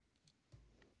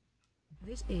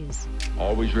This is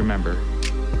Always remember,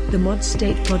 the Mod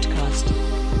State Podcast.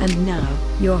 And now,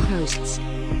 your hosts.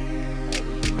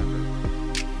 always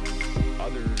remember,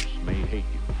 others may hate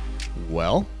you.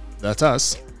 Well, that's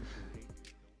us.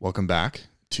 Welcome back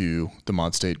to the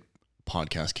Mod State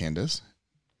Podcast, Candace.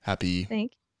 Happy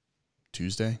Thank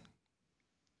Tuesday.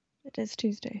 It is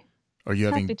Tuesday. Are you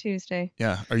having Happy Tuesday.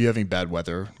 Are you having bad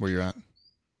weather where you're at?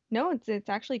 No, it's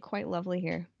actually quite lovely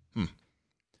here.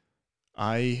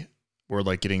 We're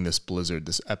like getting this blizzard,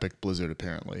 this epic blizzard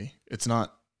apparently. It's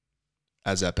not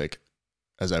as epic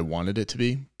as I wanted it to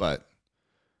be, but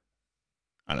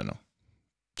I don't know.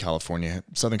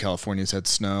 Southern California's had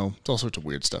snow. It's all sorts of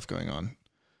weird stuff going on.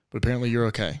 But apparently you're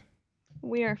okay.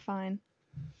 We are fine.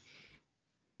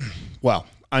 Well,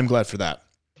 I'm glad for that.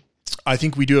 I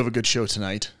think we do have a good show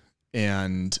tonight,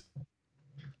 and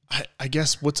I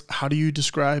guess how do you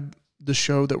describe the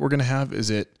show that we're going to have? Is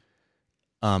it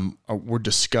we're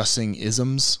discussing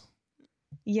isms?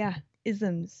 Yeah,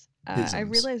 isms. I Isms.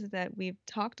 realize that we've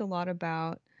talked a lot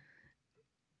about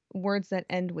words that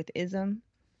end with ism,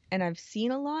 and I've seen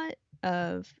a lot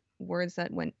of words that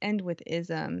end with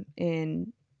ism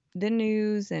in the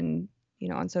news and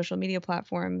on social media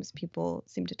platforms. People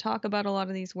seem to talk about a lot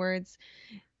of these words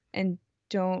and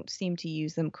don't seem to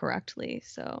use them correctly.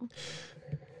 So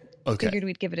Okay, figured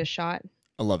we'd give it a shot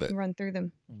I love it. and run through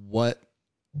them. What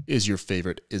is your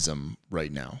favorite ism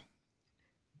right now?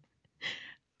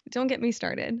 Don't get me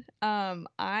started.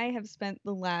 I have spent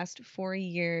the last 4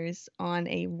 years on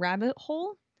a rabbit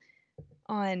hole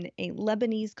on a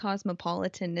Lebanese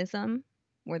cosmopolitanism,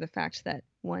 or the fact that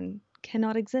one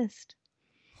cannot exist.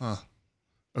 Huh.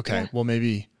 Okay, Yeah. well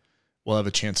maybe we'll have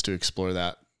a chance to explore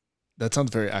that. That sounds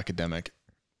very academic,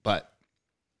 but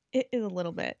It is a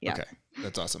little bit, yeah. okay,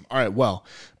 that's awesome. All right, well,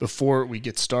 before we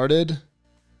get started,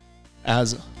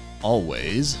 as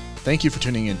always, thank you for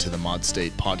tuning into the Mod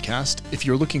State Podcast. If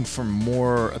you're looking for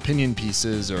more opinion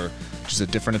pieces or just a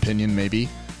different opinion maybe,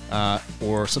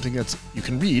 or something that's you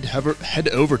can read, head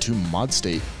over to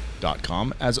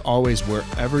modstate.com. As always,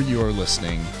 wherever you are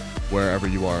listening, wherever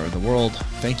you are in the world,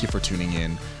 thank you for tuning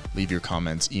in. Leave your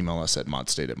comments, email us at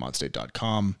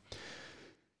modstate@modstate.com.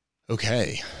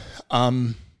 Okay.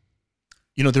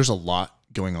 There's a lot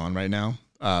going on right now.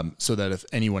 So that if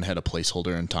anyone had a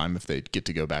placeholder in time, if they'd get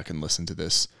to go back and listen to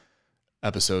this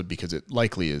episode, because it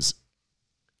likely is,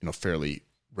 fairly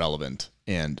relevant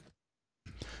and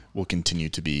will continue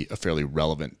to be a fairly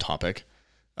relevant topic.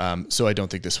 So I don't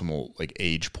think this one will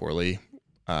age poorly.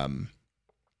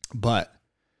 But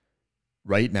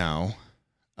right now,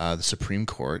 the Supreme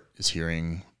Court is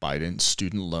hearing Biden's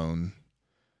student loan.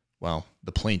 Well,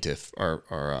 the plaintiff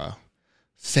are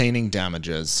feigning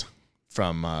damages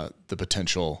from the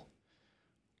potential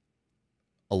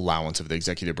allowance of the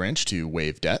executive branch to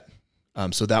waive debt.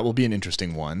 So that will be an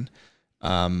interesting one.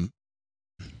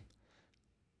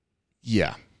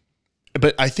 Yeah.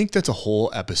 But I think that's a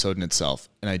whole episode in itself.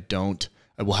 And I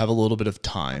will have a little bit of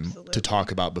time Absolutely. to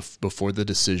talk about before the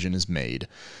decision is made.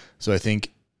 So I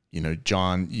think,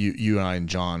 John, you and I and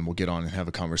John will get on and have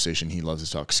a conversation. He loves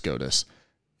to talk SCOTUS,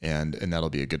 and that'll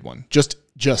be a good one. Just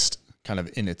kind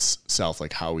of in itself,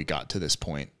 like how we got to this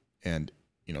point and,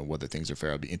 whether things are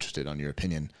fair. I'd be interested on your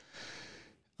opinion.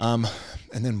 And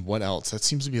then what else? That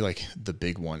seems to be like the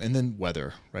big one. And then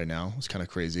weather right now is kind of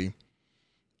crazy.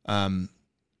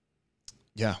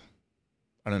 Yeah,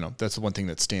 I don't know. That's the one thing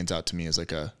that stands out to me as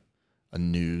like a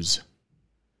news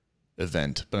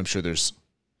event, but I'm sure there's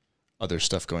other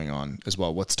stuff going on as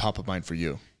well. What's top of mind for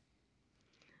you?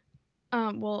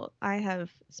 Well, I have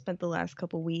spent the last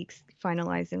couple weeks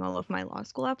finalizing all of my law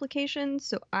school applications,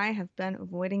 so I have been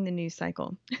avoiding the news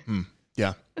cycle.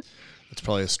 Yeah, that's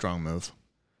probably a strong move.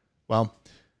 Well,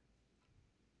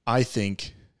 I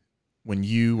think when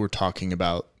you were talking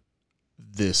about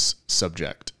this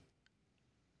subject,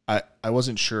 I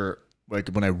wasn't sure,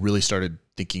 when I really started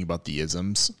thinking about the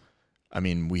isms. I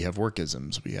mean, we have work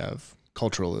isms, we have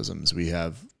cultural isms, we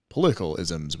have political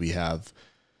isms, we have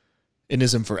an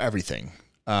ism for everything.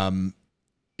 And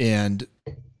it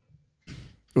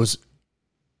was,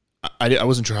 I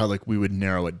wasn't sure how we would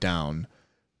narrow it down,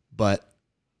 but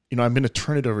I'm going to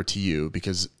turn it over to you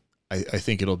because I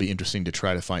think it'll be interesting to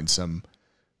try to find some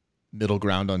middle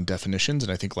ground on definitions.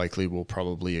 And I think likely we'll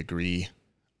probably agree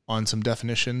on some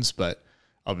definitions, but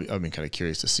I'll be kind of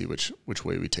curious to see which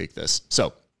way we take this.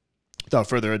 So without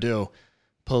further ado,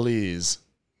 please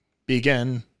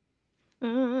begin.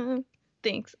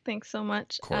 Thanks so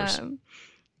much. Of course.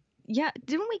 Yeah,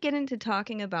 didn't we get into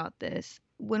talking about this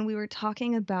when we were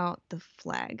talking about the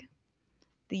flag,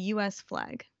 the U.S.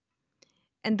 flag,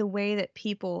 and the way that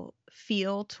people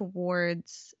feel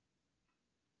towards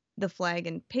the flag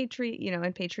in in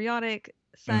patriotic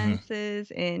Mhm.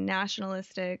 senses, in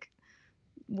nationalistic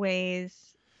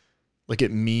ways. Like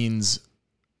it means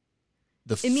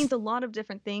It means a lot of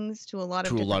different things to a lot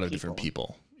of to a lot different of different people.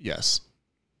 people. Yes.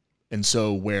 And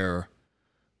so where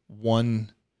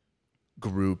one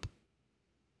group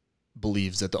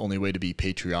believes that the only way to be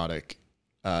patriotic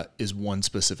is one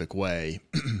specific way,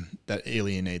 that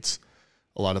alienates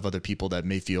a lot of other people that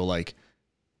may feel like,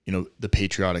 the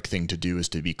patriotic thing to do is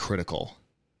to be critical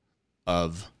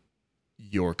of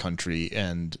your country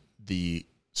and the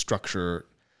structure.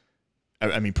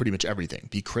 I mean, pretty much everything.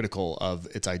 Be critical of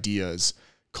its ideas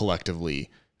collectively.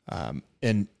 And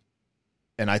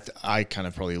I kind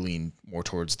of probably lean more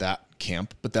towards that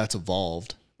camp, but that's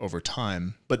evolved over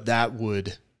time. But that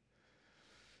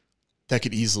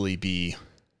could easily be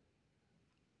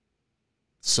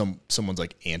someone's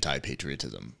like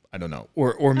anti-patriotism. I don't know.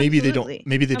 Or maybe they don't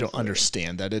Absolutely. don't Absolutely.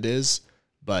 understand that it is,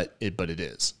 but it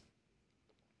is.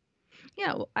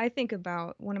 Yeah, well, I think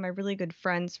about one of my really good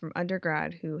friends from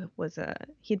undergrad who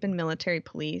he'd been military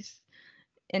police,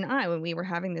 and when we were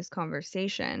having this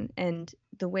conversation, and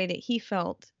the way that he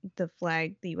felt the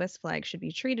US flag should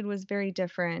be treated was very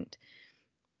different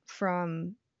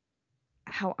from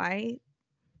how I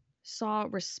saw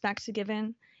respect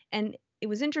given. And it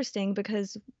was interesting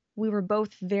because we were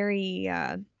both very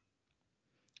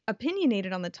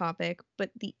opinionated on the topic, but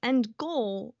the end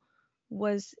goal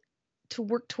was to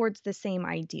work towards the same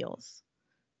ideals.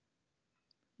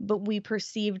 But we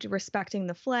perceived respecting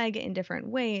the flag in different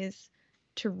ways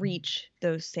to reach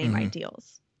those same Mhm.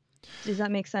 ideals. Does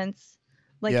that make sense?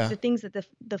 Like Yeah. the things that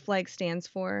the flag stands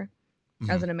for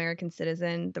as Mhm. an American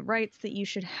citizen, the rights that you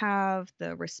should have,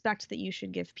 the respect that you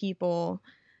should give people.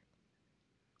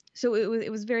 So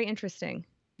it was very interesting.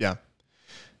 Yeah.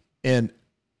 And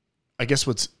I guess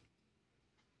what's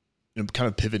kind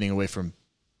of pivoting away from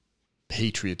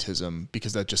patriotism,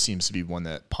 because that just seems to be one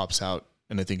that pops out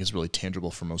and I think is really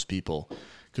tangible for most people,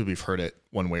 because we've heard it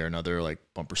one way or another, like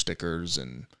bumper stickers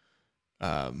and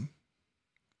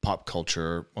pop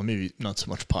culture. Well, maybe not so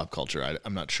much pop culture.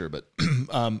 I'm not sure, but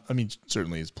I mean,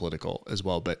 certainly it's political as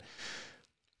well. But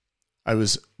I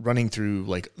was running through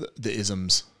like the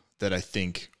isms that I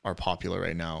think are popular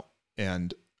right now,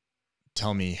 and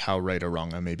tell me how right or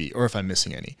wrong I may be, or if I'm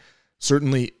missing any.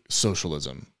 Certainly,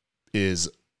 socialism is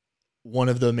one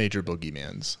of the major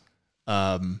boogeymans.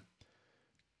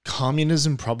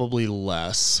 Communism probably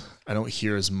less. I don't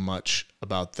hear as much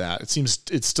about that.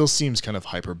 It still seems kind of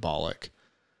hyperbolic.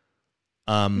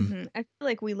 I feel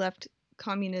like we left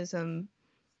communism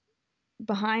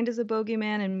behind as a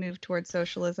bogeyman and moved towards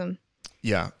socialism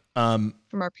Yeah. from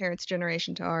our parents'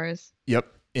 generation to ours.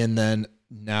 Yep. And then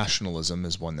nationalism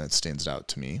is one that stands out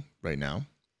to me right now.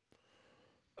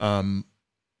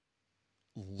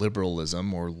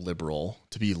 Liberalism, or liberal,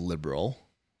 to be liberal,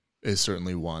 is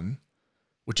certainly one,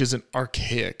 which is an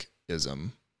archaic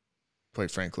ism,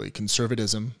 quite frankly.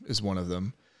 Conservatism is one of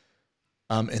them.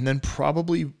 And then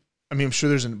probably, I mean, I'm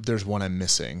sure there's one I'm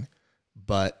missing,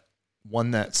 but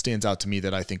one that stands out to me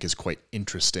that I think is quite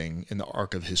interesting in the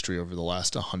arc of history over the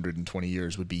last 120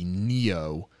 years would be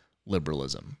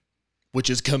neoliberalism, which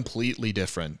is completely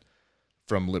different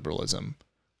from liberalism.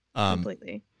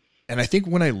 Completely. And I think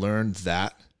when I learned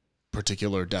that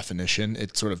particular definition,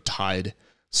 it sort of tied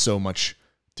so much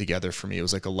together for me. It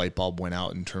was like a light bulb went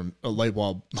on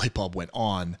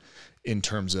in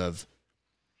terms of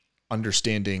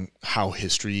understanding how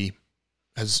history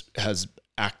has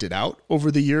acted out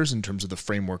over the years in terms of the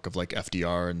framework of like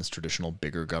FDR and this traditional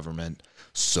bigger government,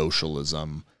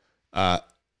 socialism, and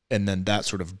then that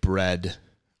sort of bred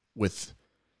with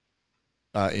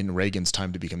in Reagan's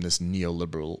time to become this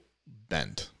neoliberal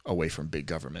bent away from big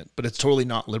government. But it's totally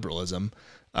not liberalism.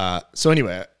 So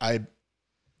anyway,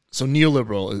 so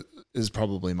neoliberal is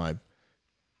probably my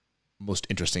most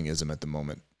interesting ism at the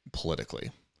moment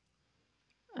politically.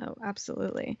 Oh,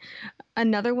 absolutely.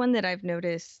 Another one that I've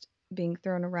noticed being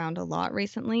thrown around a lot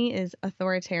recently is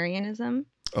authoritarianism.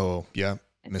 Oh, yeah.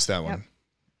 Missed that Yep. one.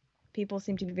 People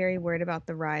seem to be very worried about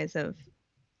the rise of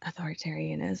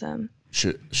authoritarianism.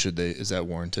 Should they, is that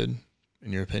warranted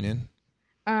in your opinion?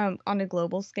 On a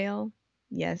global scale,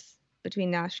 yes.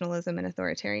 Between nationalism and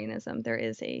authoritarianism, there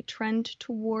is a trend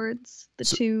towards the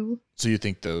two. So you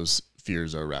think those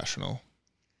fears are rational?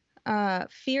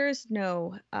 Fears,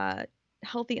 no.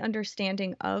 Healthy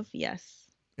understanding of, yes.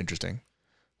 Interesting.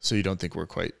 So you don't think we're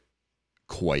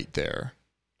quite there?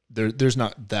 There's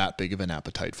not that big of an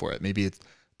appetite for it. Maybe it's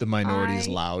the minority is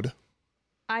loud.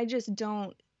 I just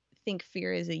don't think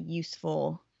fear is a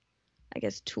useful, I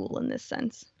guess, tool in this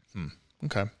sense.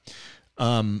 Okay.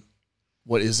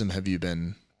 What ism have you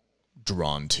been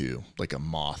drawn to, like a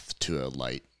moth to a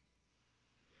light?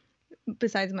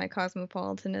 Besides my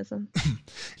cosmopolitanism.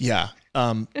 Yeah.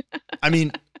 I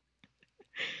mean,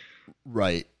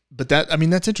 right. But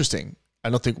that's interesting. I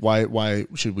don't think why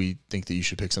should we think that you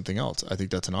should pick something else? I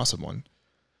think that's an awesome one.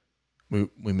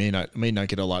 We may not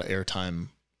get a lot of airtime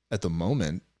at the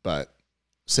moment, but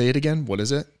say it again. What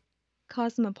is it?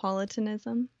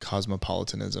 Cosmopolitanism.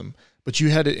 Cosmopolitanism. But you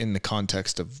had it in the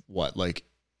context of what, like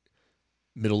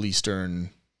Middle Eastern?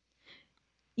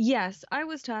 Yes, I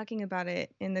was talking about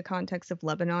it in the context of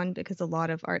Lebanon because a lot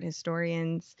of art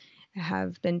historians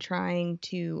have been trying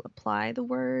to apply the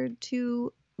word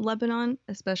to Lebanon,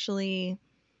 especially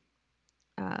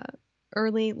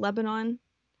early Lebanon,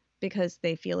 because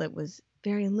they feel it was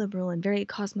very liberal and very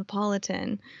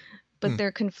cosmopolitan, but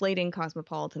they're conflating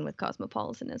cosmopolitan with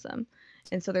cosmopolitanism.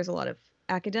 And so there's a lot of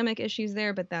academic issues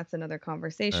there, but that's another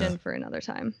conversation for another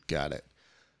time. Got it.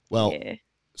 Well, Yeah.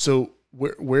 so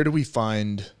where do we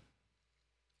find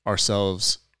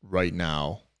ourselves right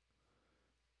now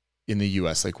in the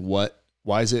US? Like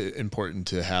why is it important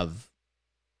to have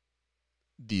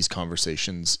these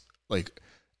conversations, like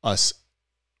us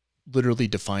literally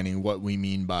defining what we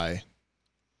mean by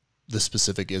the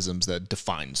specific isms that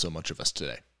define so much of us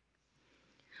today?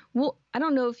 Well, I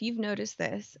don't know if you've noticed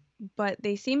this, but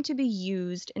they seem to be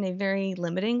used in a very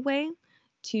limiting way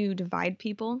to divide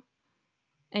people.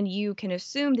 And you can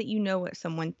assume that you know what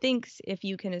someone thinks if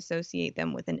you can associate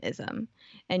them with an ism.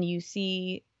 And you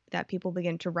see that people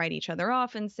begin to write each other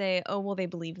off and say, oh, well, they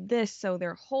believe this, so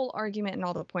their whole argument and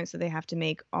all the points that they have to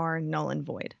make are null and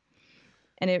void.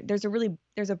 And there's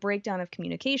a breakdown of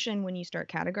communication when you start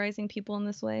categorizing people in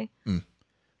this way.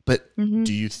 But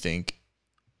do you think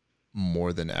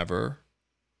more than ever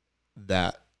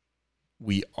that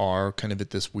we are kind of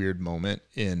at this weird moment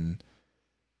in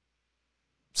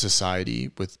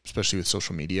society, especially with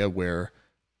social media, where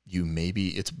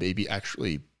it's maybe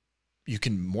actually you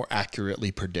can more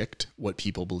accurately predict what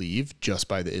people believe just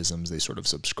by the isms they sort of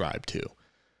subscribe to?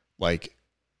 Like,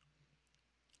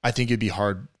 I think it'd be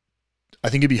hard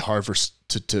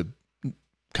to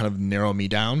kind of narrow me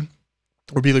down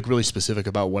or be like really specific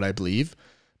about what I believe,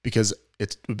 because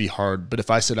it would be hard. But if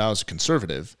I said I was a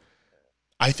conservative,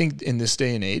 I think in this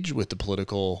day and age with the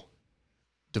political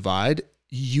divide,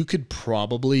 you could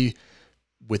probably,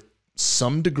 with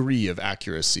some degree of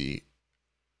accuracy,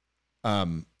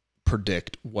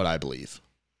 predict what I believe.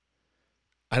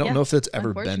 I don't know if that's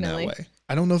ever been that way.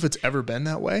 I don't know if it's ever been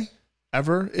that way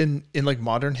ever in like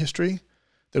modern history.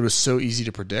 That was so easy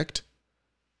to predict,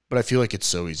 but I feel like it's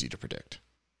so easy to predict.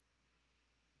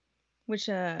 Which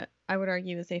I would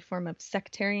argue is a form of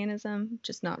sectarianism,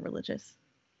 just not religious.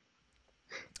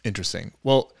 Interesting.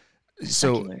 Well,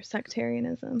 secular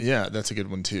sectarianism. Yeah, that's a good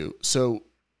one too. So,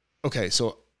 okay,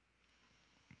 so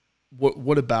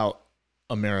what about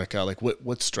America? Like,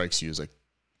 what strikes you as like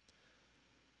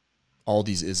all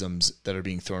these isms that are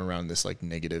being thrown around this like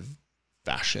negative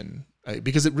fashion?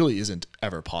 Because it really isn't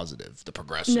ever positive. The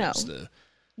progressives,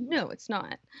 No, it's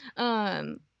not.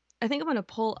 I think I'm going to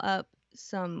pull up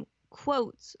some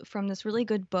quotes from this really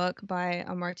good book by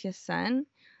Amartya Sen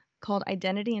called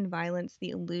Identity and Violence, The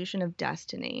Illusion of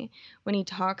Destiny, when he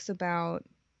talks about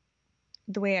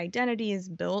the way identity is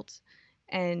built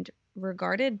and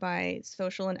regarded by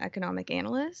social and economic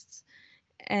analysts.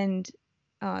 And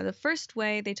the first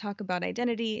way they talk about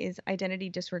identity is identity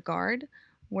disregard,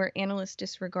 where analysts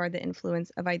disregard the influence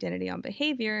of identity on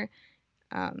behavior.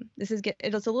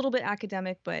 It's a little bit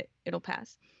academic, but it'll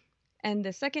pass. And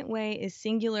the second way is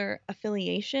singular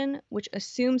affiliation, which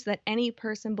assumes that any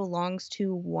person belongs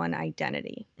to one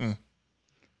identity,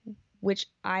 which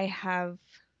I have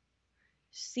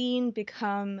seen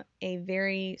become a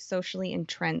very socially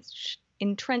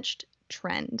entrenched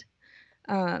trend.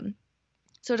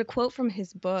 So to quote from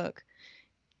his book,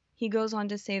 he goes on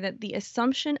to say that the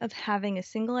assumption of having a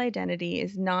single identity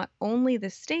is not only the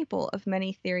staple of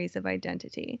many theories of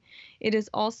identity, it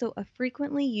is also a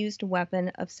frequently used weapon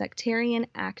of sectarian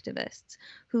activists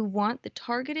who want the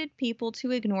targeted people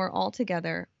to ignore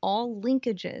altogether all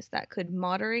linkages that could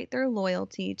moderate their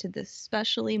loyalty to this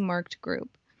specially marked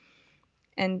group.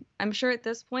 And I'm sure at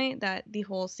this point that the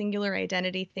whole singular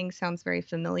identity thing sounds very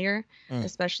familiar,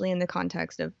 especially in the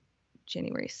context of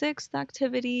January 6th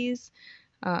activities.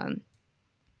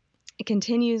 It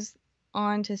continues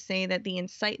on to say that the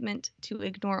incitement to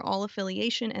ignore all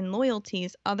affiliation and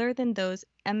loyalties other than those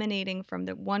emanating from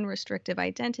the one restrictive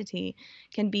identity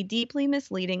can be deeply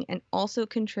misleading and also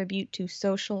contribute to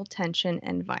social tension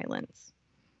and violence.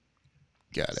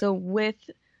 Got it. So with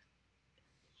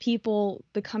people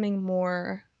becoming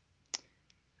more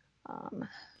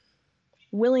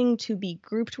willing to be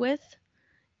grouped with,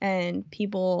 and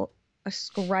people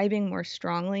ascribing more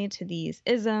strongly to these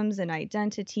isms and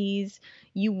identities,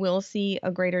 you will see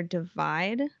a greater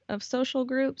divide of social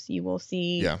groups. You will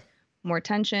see Yeah. more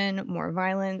tension, more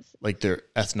violence. Like their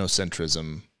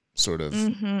ethnocentrism sort of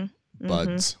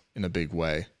buds in a big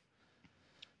way.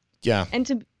 Yeah.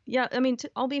 And I mean,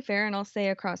 I'll be fair and I'll say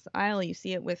across the aisle, you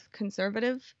see it with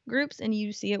conservative groups and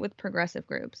you see it with progressive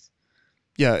groups.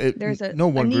 Yeah. There's no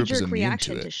one group is knee-jerk immune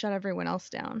reaction to to it. shut everyone else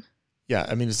down. Yeah.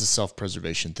 I mean, it's a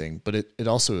self-preservation thing, but it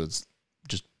also is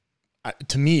just,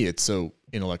 to me, it's so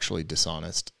intellectually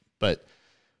dishonest, but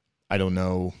I don't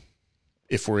know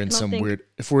if we're in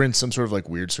if we're in some sort of like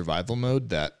weird survival mode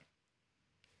that,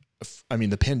 I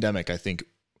mean, the pandemic, I think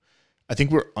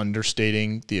we're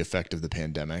understating the effect of the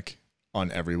pandemic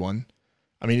on everyone.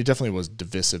 I mean, it definitely was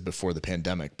divisive before the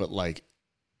pandemic, but like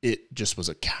it just was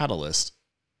a catalyst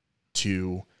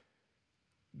to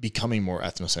becoming more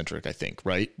ethnocentric, I think,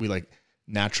 right? We like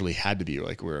naturally had to be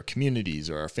like, we're our communities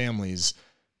or our families.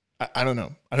 I don't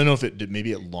know. I don't know if it did,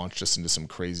 maybe it launched us into some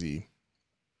crazy.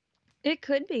 It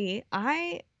could be.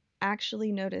 I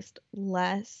actually noticed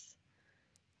less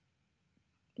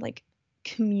like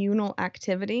communal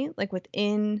activity, like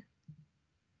within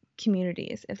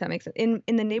communities, if that makes sense. In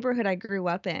the neighborhood I grew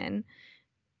up in,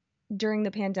 during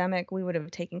the pandemic, we would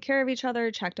have taken care of each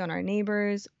other, checked on our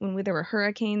neighbors. When there were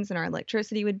hurricanes and our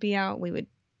electricity would be out, we would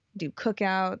do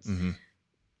cookouts,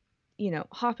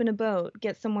 hop in a boat,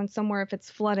 get someone somewhere if it's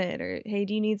flooded, or, hey,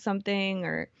 do you need something?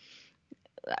 Or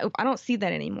I don't see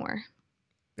that anymore.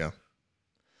 Yeah.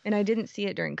 And I didn't see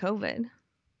it during COVID.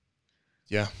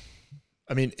 Yeah.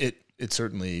 I mean, it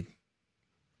certainly,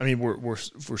 I mean, we're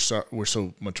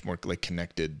so much more like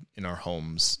connected in our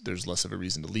homes. There's less of a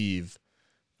reason to leave.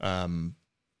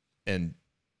 And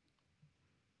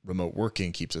remote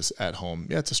working keeps us at home.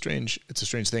 Yeah, it's a strange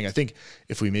thing. I think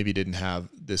if we maybe didn't have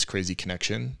this crazy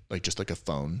connection, like just like a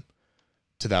phone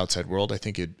to the outside world, I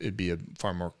think it'd be a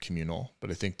far more communal. But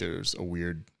I think there's a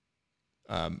weird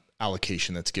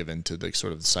allocation that's given to the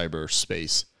sort of cyber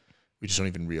space. We just don't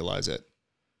even realize it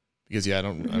because I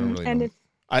don't really know.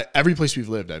 Every place we've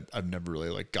lived, I've never really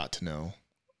like got to know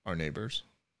our neighbors.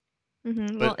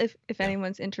 But, well, if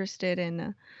anyone's interested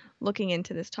in looking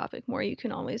into this topic more, you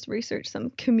can always research some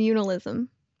communalism.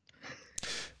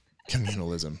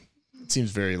 Communalism. It seems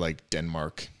very like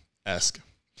Denmark-esque.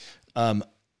 Okay,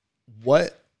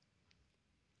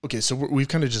 so we've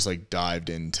kind of just like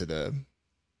dived into the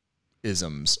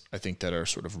isms, I think, that are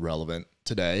sort of relevant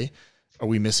today. Are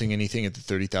we missing anything at the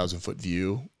 30,000 foot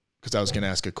view? Because I was going to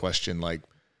ask a question like,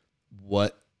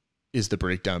 what is the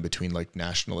breakdown between like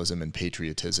nationalism and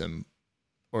patriotism?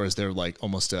 Or is there like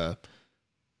almost a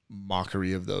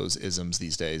mockery of those isms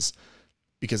these days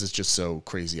because it's just so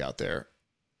crazy out there?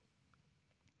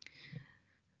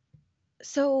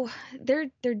 So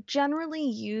they're generally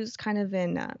used kind of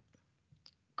in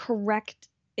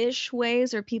correct-ish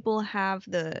ways, or people have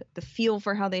the feel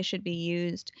for how they should be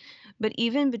used. But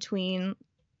even between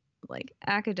like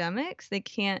academics, they've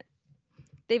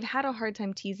had a hard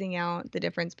time teasing out the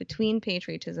difference between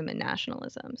patriotism and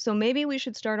nationalism. So maybe we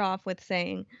should start off with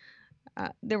saying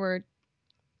there were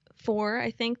 4,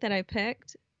 I think, that I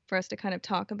picked for us to kind of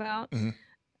talk about.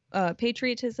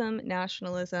 Patriotism,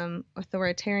 nationalism,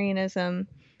 authoritarianism,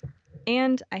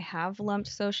 and I have lumped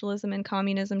socialism and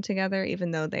communism together,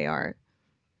 even though they are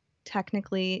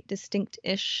technically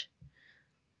distinct-ish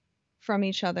from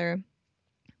each other.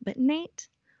 But Nate,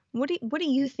 what do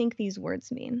you think these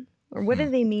words mean? Or what do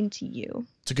they mean to you?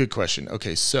 It's a good question.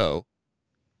 Okay, so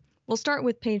we'll start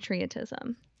with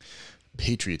patriotism.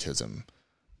 Patriotism.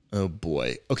 Oh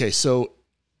boy. Okay, so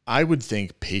I would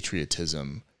think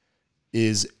patriotism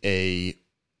is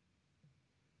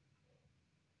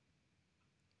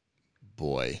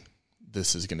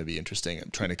this is going to be interesting.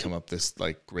 I'm trying to come up this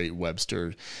like great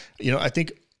Webster. I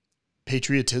think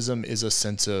patriotism is a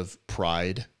sense of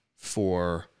pride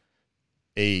for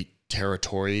a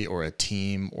territory or a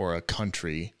team or a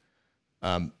country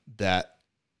that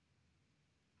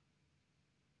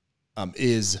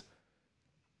is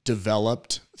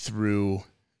developed through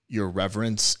your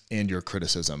reverence and your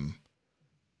criticism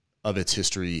of its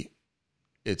history,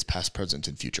 its past, present,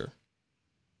 and future.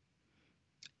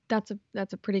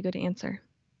 That's a pretty good answer.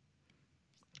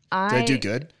 Did I do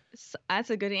good? That's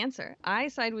a good answer. I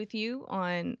side with you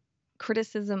on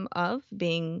criticism of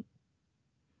being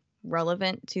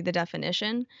relevant to the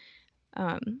definition.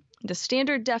 The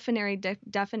standard dictionary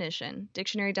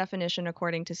definition,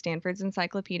 according to Stanford's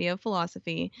Encyclopedia of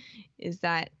Philosophy, is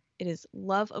that it is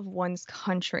love of one's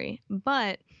country.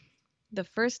 But the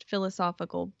first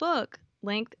philosophical book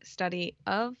length study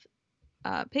of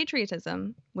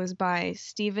Patriotism was by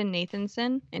Stephen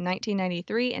Nathanson in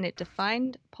 1993, and it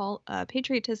defined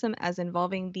patriotism as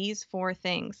involving these four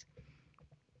things: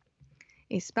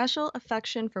 a special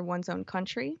affection for one's own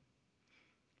country,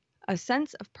 a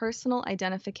sense of personal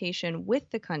identification with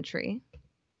the country,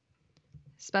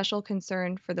 special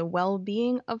concern for the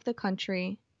well-being of the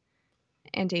country,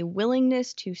 and a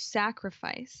willingness to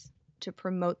sacrifice to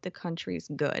promote the country's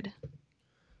good.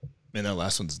 Man, that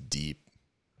last one's deep.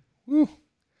 Woo.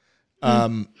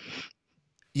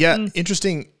 Yeah,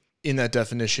 interesting in that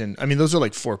definition. I mean, those are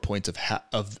like 4 points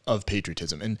of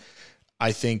patriotism. And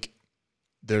I think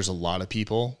there's a lot of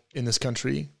people in this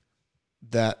country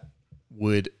that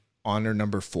would honor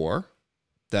number 4,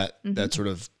 that sort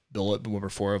of bullet number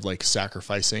 4 of like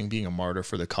sacrificing, being a martyr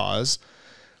for the cause.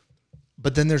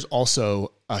 But then there's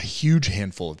also a huge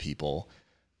handful of people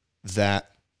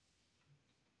that,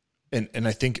 and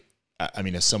I think, I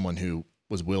mean, as someone who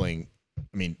was willing,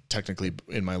 I mean, technically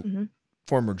in my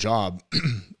former job,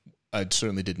 it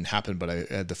certainly didn't happen, but I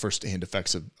had the first-hand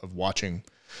effects of watching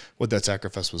what that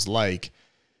sacrifice was like.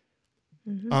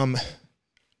 You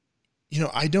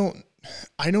know, I don't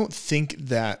think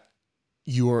that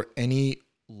you're any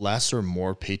less or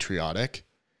more patriotic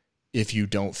if you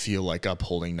don't feel like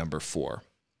upholding number 4.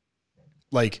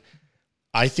 Like,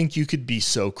 I think you could be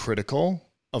so critical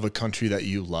of a country that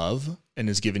you love and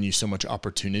has given you so much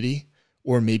opportunity,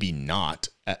 or maybe not,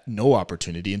 at no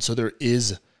opportunity. And so there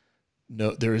is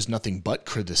nothing but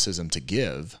criticism to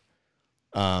give.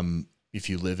 If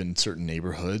you live in certain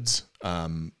neighborhoods,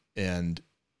 and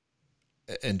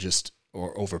just,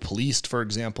 or over policed, for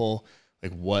example,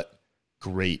 like what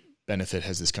great benefit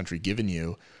has this country given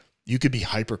you? You could be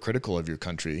hypercritical of your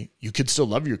country. You could still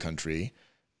love your country,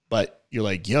 but you're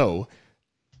like, yo,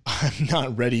 I'm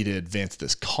not ready to advance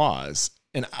this cause.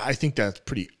 And I think that's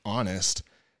pretty honest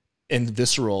and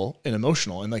visceral and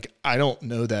emotional. And like, I don't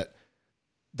know that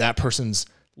that person's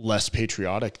less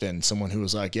patriotic than someone who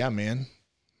was like, yeah, man,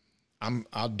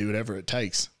 I'll do whatever it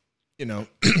takes, you know,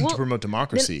 Well, to promote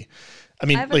democracy. I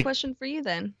mean, I have a question for you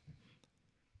then.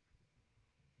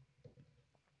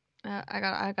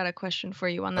 I got a question for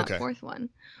you on that Okay. fourth one.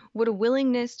 Would a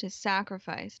willingness to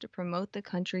sacrifice to promote the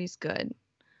country's good,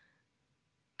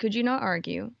 could you not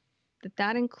argue that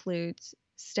that includes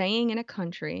staying in a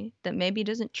country that maybe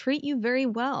doesn't treat you very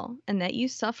well and that you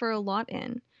suffer a lot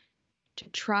in, to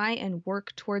try and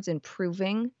work towards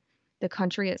improving the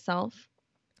country itself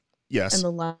yes, and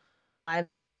the lives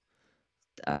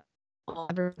of all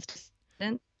of its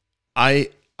citizens? I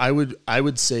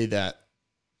would say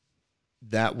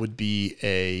that would be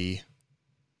a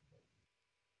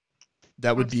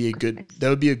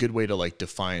good way to like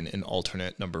define an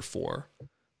alternate number 4,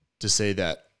 to say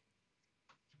that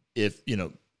if, you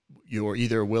know, you're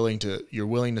either your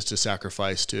willingness to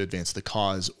sacrifice to advance the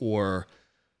cause, or,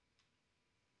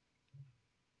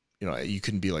 you know, you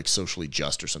couldn't be like socially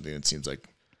just or something. That seems like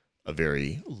a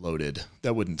very loaded,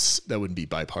 that wouldn't be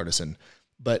bipartisan,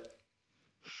 but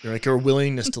you're like, your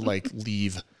willingness to like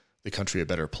leave the country a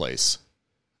better place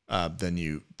than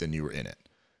you were in it.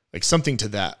 Like something to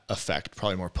that effect,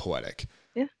 probably more poetic.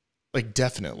 Yeah. Like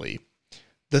definitely.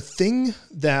 The thing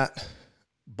that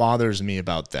bothers me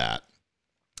about that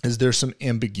is there's some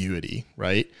ambiguity,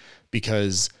 right?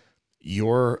 Because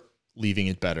your leaving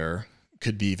it better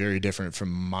could be very different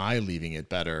from my leaving it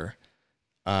better.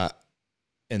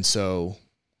 And so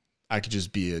I could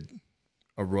just be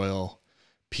a royal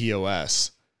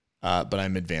POS, but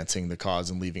I'm advancing the cause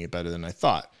and leaving it better than I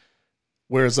thought.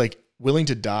 Whereas like willing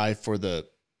to die for the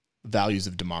values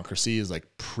of democracy is like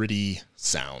pretty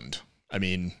sound. I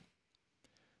mean,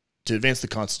 to advance the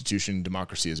Constitution,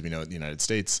 democracy as we know it in the United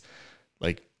States,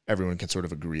 like everyone can sort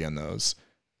of agree on those.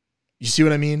 You see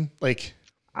what I mean? Like,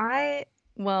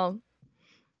 Well,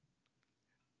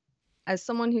 as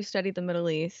someone who studied the Middle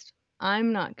East,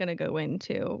 I'm not going to go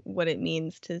into what it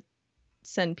means to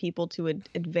send people to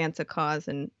advance a cause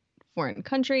in foreign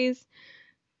countries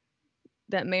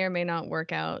that may or may not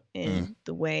work out in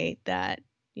the way that,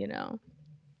 you know,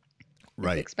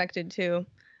 right. is expected to.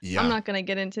 Yeah. I'm not going to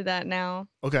get into that now.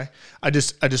 Okay. I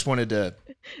just wanted to,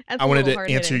 That's I a wanted little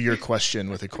to answer hard-hitting. your question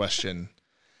with a question.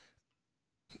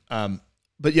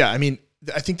 But yeah, I mean,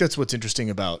 I think that's what's interesting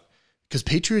about, because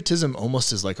patriotism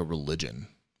almost is like a religion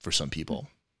for some people,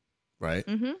 right?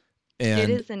 Mhm. And It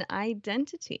is an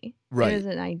identity. Right. It is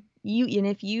and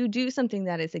if you do something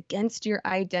that is against your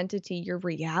identity, your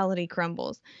reality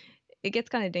crumbles. It gets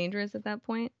kind of dangerous at that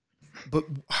point. but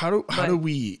how do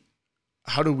we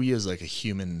as like a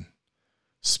human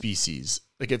species,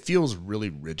 like it feels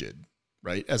really rigid,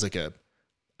 right? As like a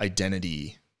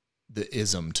identity the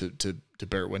ism to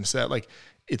bear witness to that. Like,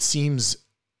 it seems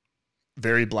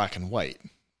very black and white.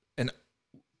 And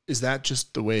is that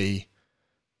just the way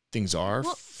things are?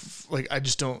 Well, Like, I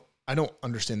don't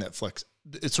understand that flex.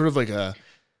 It's sort of like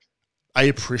I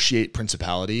appreciate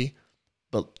principality,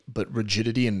 but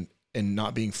rigidity and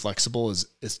not being flexible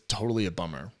is totally a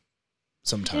bummer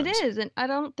sometimes. it is, and I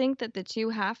don't think that the two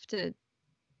have to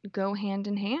go hand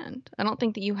in hand. I don't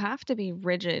think that you have to be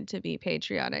rigid to be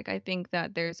patriotic. I think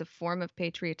that there's a form of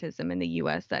patriotism in the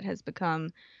US that has become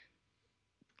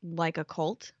like a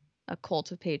cult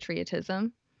of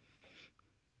patriotism.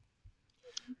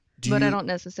 But I don't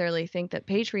necessarily think that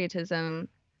patriotism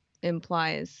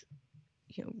implies,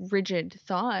 rigid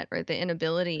thought or the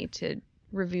inability to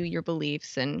review your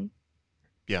beliefs and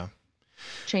Yeah.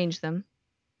 change them.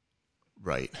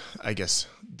 Right. I guess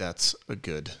that's a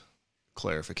good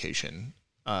clarification.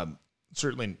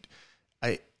 Certainly,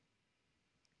 I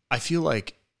feel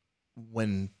like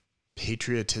when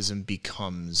patriotism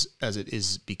becomes, as it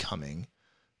is becoming,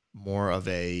 more of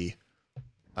a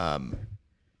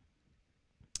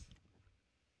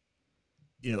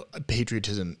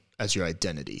patriotism as your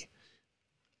identity,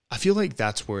 I feel like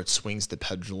that's where it swings the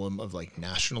pendulum of like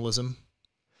nationalism.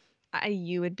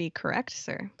 You would be correct,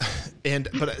 sir.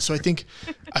 So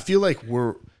I feel like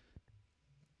we're,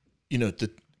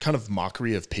 the kind of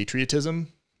mockery of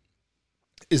patriotism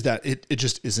is that it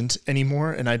just isn't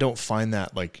anymore. And I don't find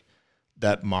that like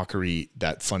that mockery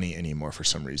that funny anymore for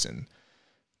some reason,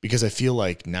 because I feel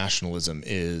like nationalism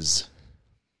is,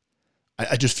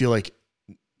 I just feel like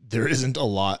there isn't a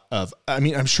lot of, I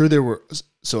mean, I'm sure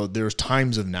there's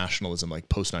times of nationalism like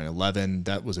post 9/11.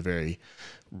 That was a very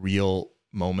real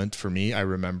moment for me. I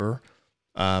remember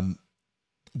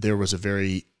there was a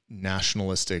very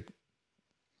nationalistic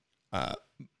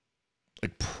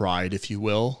like pride, if you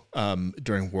will,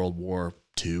 during World War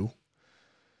II.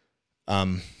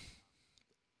 And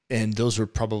those were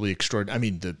probably extraordinary. I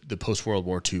mean, the post-World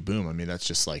War II boom, I mean, that's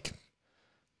just like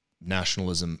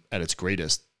nationalism at its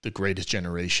greatest, the greatest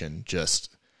generation,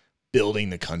 just building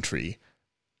the country.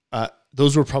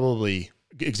 Those were probably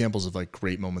examples of like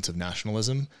great moments of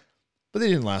nationalism, but they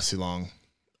didn't last too long.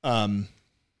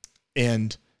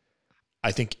 And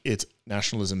I think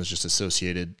nationalism is just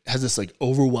has this like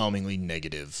overwhelmingly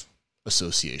negative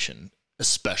association,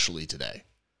 especially today.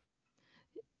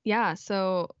 Yeah,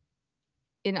 so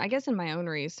I guess in my own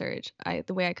research,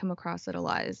 the way I come across it a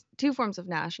lot is two forms of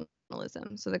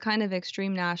nationalism. So the kind of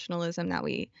extreme nationalism that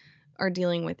we are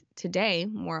dealing with today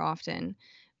more often,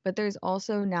 but there's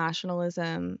also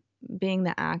nationalism being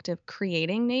the act of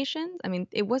creating nations. I mean,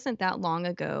 it wasn't that long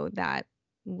ago that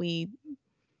the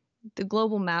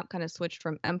global map kind of switched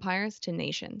from empires to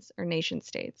nations or nation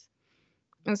states.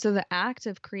 And so the act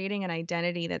of creating an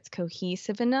identity that's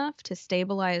cohesive enough to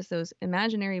stabilize those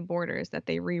imaginary borders that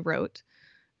they rewrote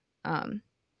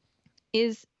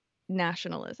is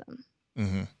nationalism.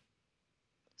 Mm-hmm.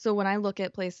 So when I look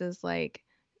at places like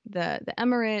the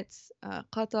Emirates,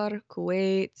 Qatar,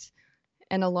 Kuwait,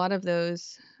 and a lot of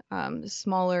those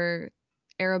smaller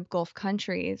Arab Gulf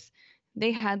countries,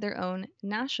 they had their own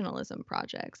nationalism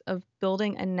projects of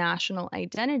building a national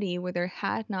identity where there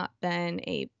had not been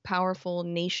a powerful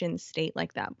nation state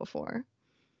like that before.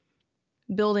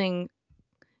 Building,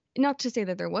 not to say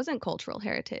that there wasn't cultural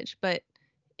heritage, but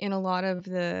in a lot of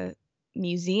the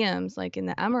museums, like in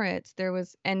the Emirates, there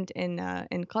was, and in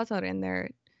Qatar, in their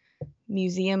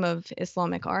Museum of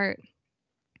Islamic Art,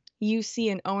 you see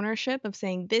an ownership of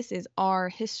saying, this is our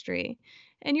history.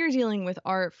 And you're dealing with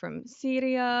art from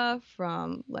Syria,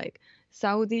 from like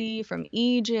Saudi, from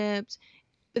Egypt.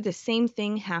 But the same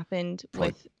thing happened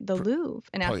with the Louvre.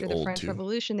 And after the French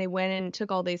Revolution, they went and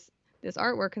took all this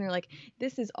artwork and they're like,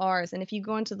 this is ours. And if you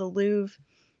go into the Louvre,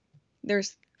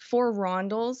 there's 4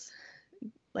 rondels,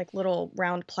 like little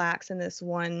round plaques in this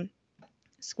one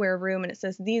square room. And it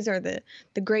says, these are the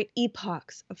great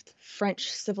epochs of French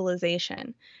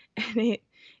civilization. And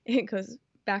it goes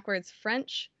backwards: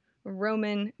 French,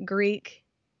 Roman, Greek,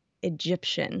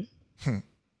 Egyptian.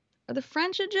 Are the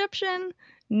French Egyptian?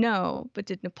 No. But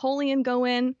did Napoleon go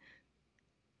in?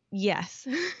 Yes.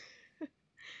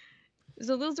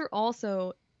 So those are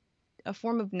also a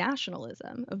form of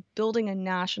nationalism, of building a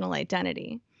national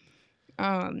identity.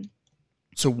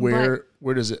 So where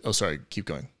does it? Oh, sorry. Keep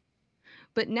going.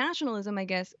 But nationalism, I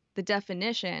guess, the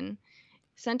definition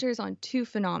centers on 2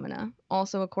 phenomena,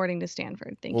 also according to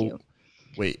Stanford. Thank you.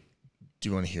 Wait. Do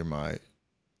you want to hear my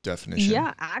definition?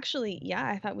 Yeah, actually, yeah,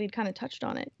 I thought we'd kind of touched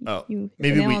on it. Oh, you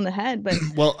hit the nail on the head, but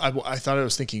well, I thought I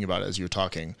was thinking about it as you were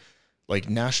talking. Like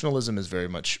nationalism is very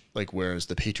much like, whereas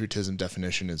the patriotism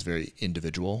definition is very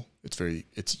individual.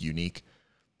 It's unique.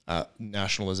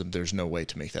 nationalism, there's no way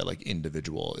to make that like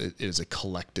individual. It is a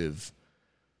collective.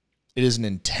 It is an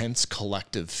intense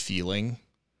collective feeling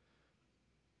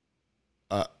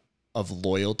of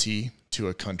loyalty to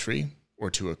a country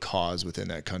or to a cause within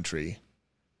that country.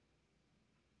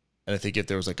 And I think if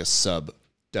there was like a sub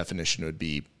definition, it would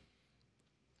be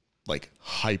like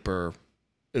hyper.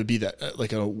 It would be that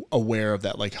like aware of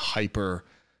that like hyper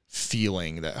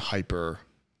feeling, that hyper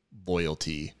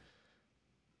loyalty.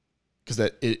 Because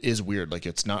that it is weird. Like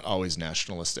it's not always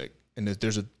nationalistic, and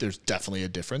there's definitely a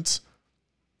difference.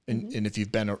 And if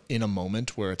you've been in a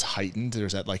moment where it's heightened,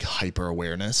 there's that like hyper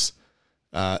awareness.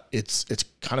 It's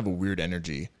kind of a weird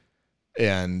energy,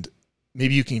 and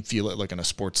maybe you can feel it like on a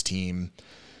sports team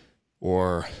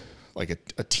or like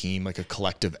a team, like a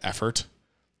collective effort.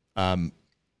 And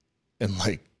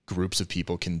like groups of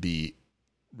people can be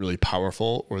really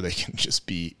powerful, or they can just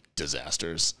be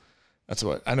disasters. That's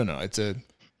what, I don't know. I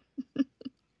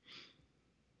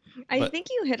think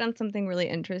you hit on something really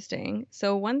interesting.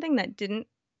 So one thing that didn't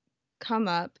come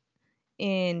up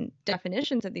in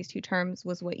definitions of these two terms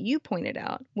was what you pointed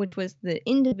out, which was the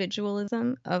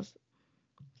individualism of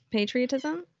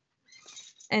patriotism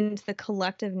and the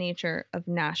collective nature of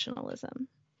nationalism.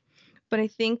 But I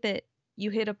think that you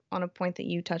hit up on a point that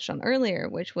you touched on earlier,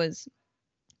 which was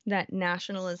that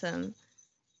nationalism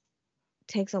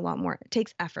takes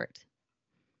effort.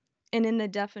 And in the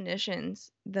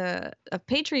definitions of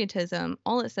patriotism,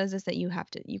 all it says is that you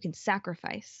can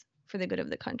sacrifice for the good of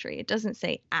the country. It doesn't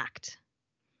say act.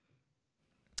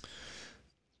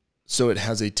 So it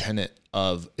has a tenet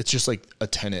of, it's just like a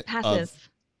tenet passive. Of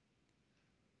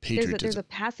patriotism. There's a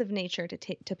passive nature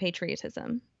to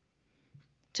patriotism.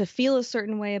 To feel a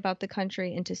certain way about the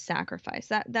country and to sacrifice.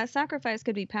 That sacrifice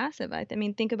could be passive. I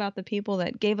mean, think about the people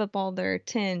that gave up all their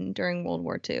tin during World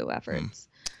War II efforts.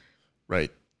 Right.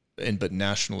 But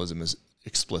nationalism is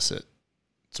explicit,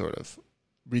 sort of.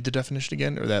 Read the definition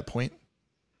again, or that point?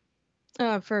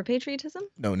 For patriotism?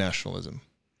 No, nationalism.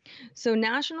 So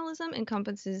nationalism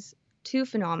encompasses two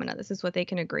phenomena. This is what they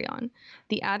can agree on.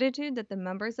 The attitude that the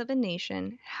members of a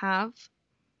nation have...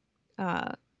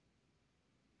 The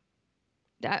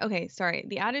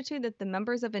attitude that the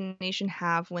members of a nation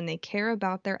have when they care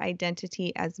about their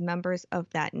identity as members of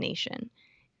that nation,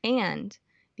 and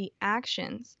the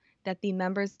actions that the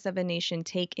members of a nation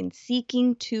take in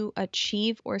seeking to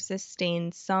achieve or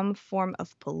sustain some form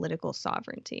of political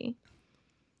sovereignty.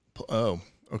 Oh,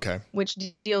 okay. Which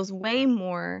deals way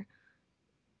more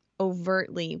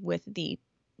overtly with the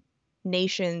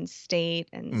nation state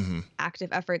and active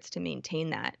efforts to maintain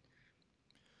that.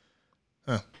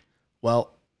 Huh.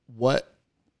 Well, I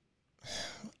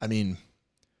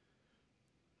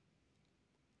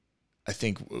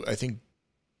think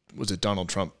was it Donald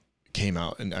Trump came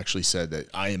out and actually said that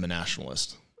I am a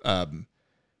nationalist at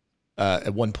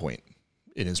one point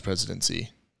in his presidency,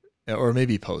 or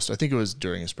maybe post. I think it was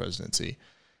during his presidency.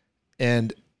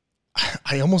 And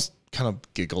I almost kind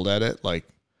of giggled at it. Like,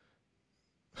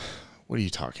 what are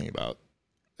you talking about?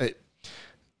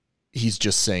 He's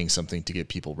just saying something to get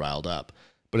people riled up.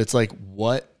 But it's like,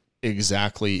 what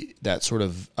exactly that sort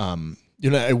of,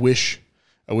 I wish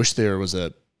there was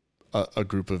a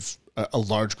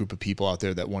large group of people out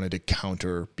there that wanted to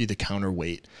be the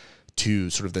counterweight to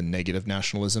sort of the negative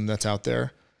nationalism that's out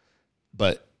there.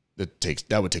 But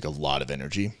that would take a lot of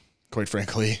energy, quite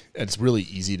frankly. And it's really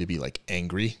easy to be like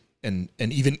angry and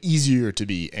even easier to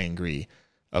be angry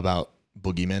about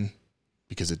boogeymen,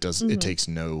 because it takes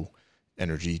no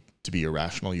energy to be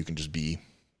irrational. You can just be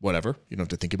whatever. You don't have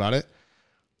to think about it.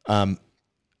 But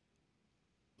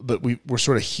we're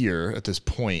sort of here at this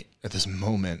point, at this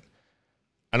moment.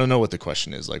 I don't know what the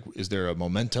question is. Like, is there a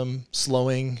momentum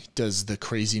slowing? Does the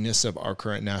craziness of our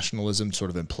current nationalism sort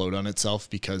of implode on itself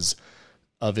because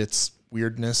of its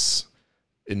weirdness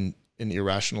in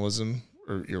irrationalism,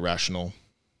 or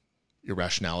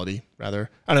irrationality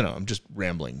rather? I don't know. I'm just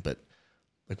rambling, but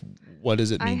like, what does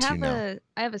it mean to you now?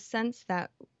 I have a sense that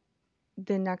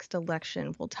the next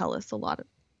election will tell us a lot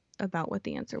about what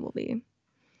the answer will be.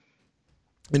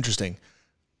 Interesting.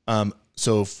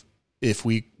 So if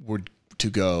we were to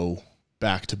go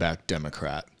back-to-back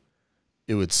Democrat,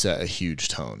 it would set a huge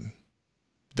tone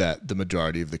that the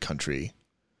majority of the country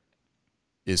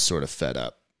is sort of fed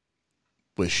up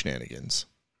with shenanigans.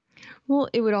 Well,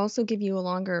 it would also give you a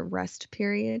longer rest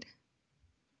period.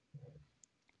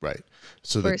 Right.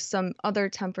 So for some other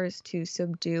tempers to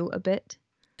subdue a bit.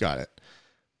 Got it.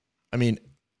 I mean,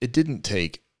 it didn't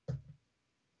take...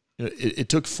 It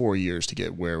took 4 years to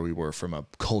get where we were from a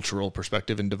cultural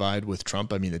perspective and divide with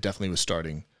Trump. I mean, it definitely was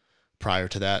starting prior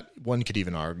to that. One could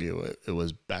even argue it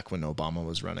was back when President Obama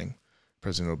was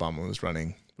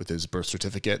running, with his birth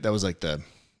certificate. That was like the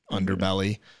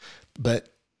underbelly.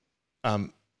 But I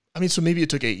mean, so maybe it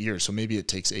took 8 years. So maybe it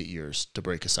takes 8 years to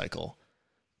break a cycle.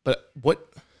 But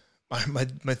what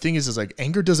my thing is like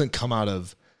anger doesn't come out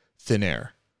of thin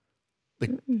air.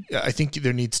 Like I think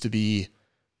there needs to be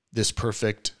this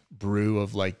perfect brew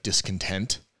of like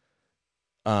discontent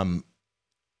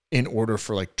in order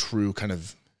for like true kind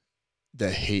of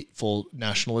the hateful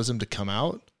nationalism to come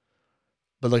out.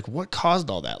 But like what caused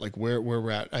all that? Like where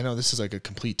we're at. I know this is like a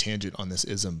complete tangent on this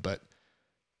ism, but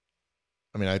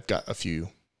I mean, I've got a few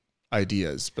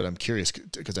ideas, but I'm curious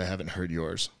because I haven't heard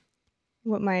yours.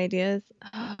 What my idea is?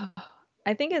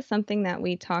 I think it's something that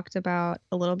we talked about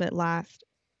a little bit last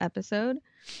episode.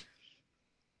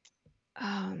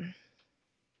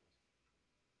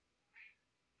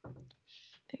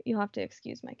 You'll have to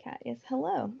excuse my cat. Yes,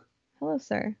 hello. Hello,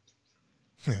 sir.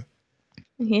 Yeah.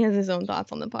 He has his own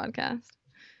thoughts on the podcast.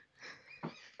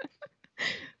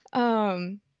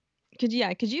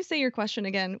 Could you say your question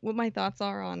again? What my thoughts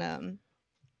are on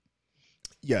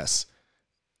Yes.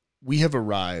 We have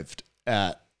arrived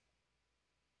at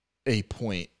a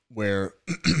point where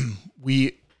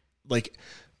we like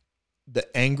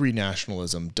the angry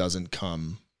nationalism doesn't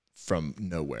come from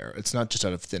nowhere. It's not just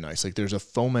out of thin ice. Like there's a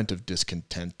foment of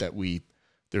discontent that's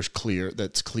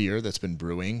been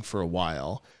brewing for a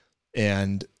while.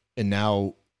 And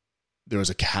now there was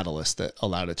a catalyst that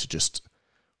allowed it to just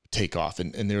take off.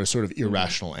 And there was sort of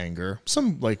irrational anger,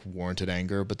 some like warranted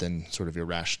anger, but then sort of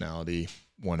irrationality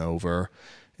won over.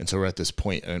 And so we're at this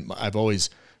point, and I've always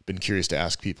been curious to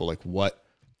ask people, like, what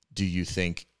do you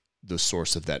think the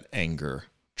source of that anger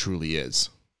truly is?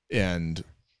 And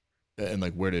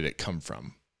like, where did it come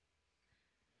from?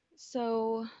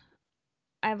 So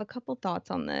I have a couple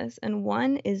thoughts on this. And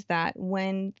one is that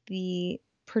when the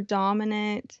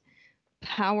predominant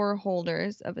power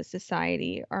holders of a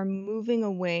society are moving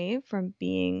away from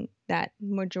being that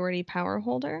majority power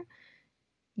holder,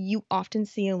 you often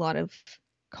see a lot of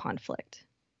conflict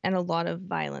and a lot of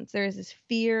violence. There is this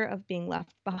fear of being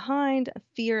left behind, a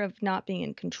fear of not being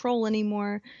in control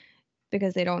anymore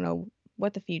because they don't know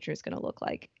what the future is going to look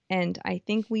like. And I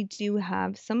think we do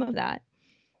have some of that,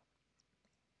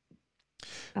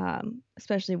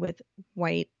 especially with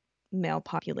white male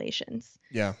populations.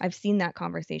 Yeah. I've seen that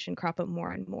conversation crop up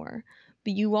more and more.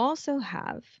 But you also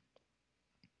have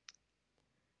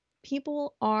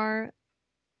people are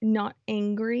not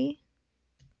angry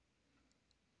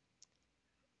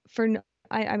for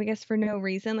I guess for no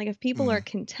reason. Like if people are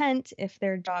content, if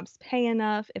their jobs pay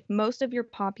enough, if most of your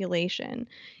population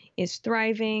is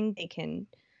thriving, they can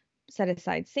set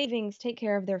aside savings, take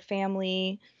care of their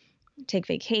family, take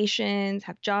vacations,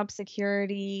 have job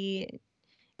security,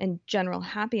 and general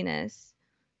happiness,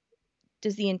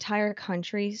 does the entire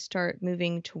country start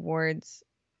moving towards,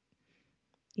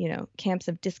 camps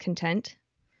of discontent?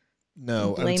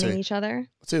 No, blaming each other?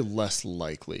 I'd say less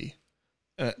likely.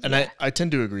 And I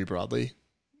tend to agree broadly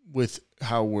with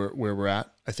how where we're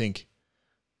at. I think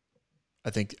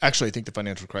the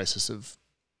financial crisis of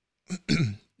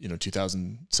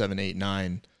 2007, 8,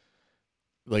 9,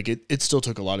 like it still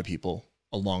took a lot of people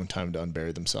a long time to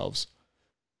unbury themselves.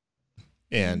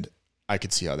 And I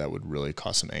could see how that would really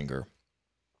cause some anger.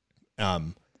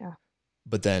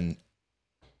 But then,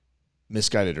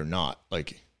 misguided or not,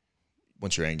 like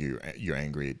once you're angry, you're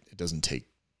angry. It doesn't take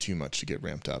too much to get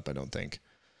ramped up, I don't think.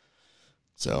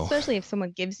 So especially if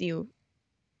someone gives you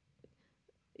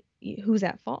who's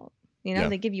at fault,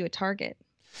 they give you a target.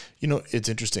 It's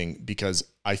interesting because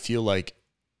I feel like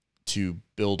to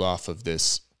build off of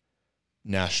this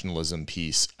nationalism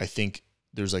piece, I think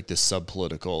there's like this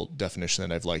sub-political definition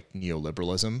that I've liked,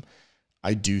 neoliberalism.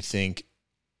 I do think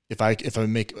if I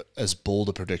make as bold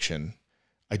a prediction,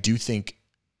 I do think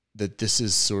that this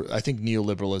is I think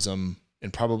neoliberalism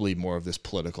and probably more of this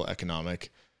political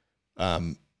economic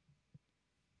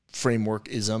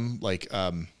frameworkism, like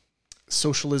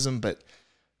socialism, but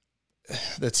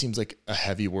that seems like a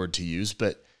heavy word to use.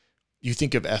 But you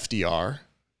think of FDR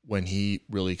when he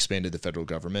really expanded the federal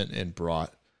government and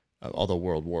brought, although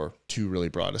World War II really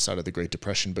brought us out of the Great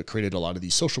Depression, but created a lot of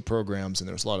these social programs and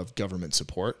there was a lot of government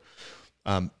support.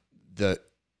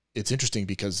 It's interesting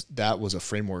because that was a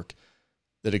framework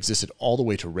that existed all the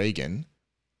way to Reagan,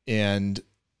 and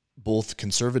both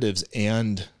conservatives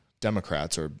and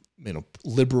Democrats, or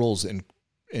liberals and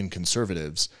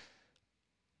conservatives,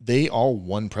 they all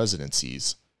won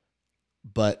presidencies,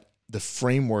 but the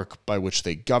framework by which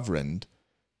they governed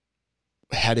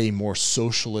had a more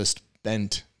socialist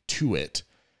bent to it.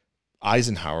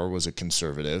 Eisenhower was a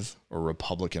conservative or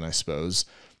Republican, I suppose,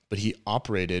 but he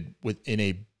operated within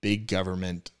a big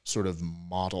government sort of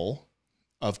model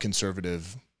of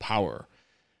conservative power.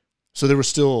 So there were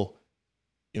still,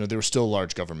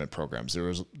 large government programs. There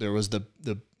was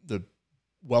the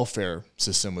welfare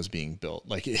system was being built.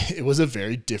 Like it was a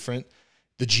very different,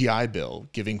 the GI Bill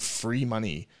giving free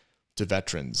money to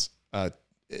veterans.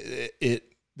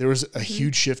 There was a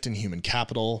huge shift in human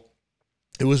capital.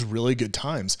 It was really good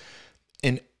times.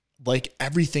 And like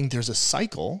everything, there's a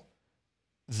cycle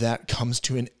that comes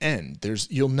to an end.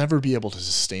 You'll never be able to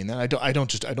sustain that. I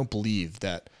don't believe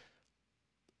that,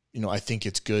 I think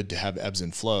it's good to have ebbs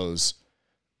and flows,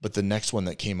 but the next one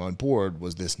that came on board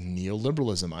was this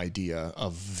neoliberalism idea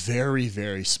of very,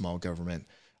 very small government.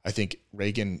 I think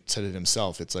Reagan said it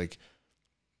himself. It's like,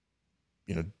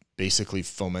 basically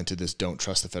fomented this don't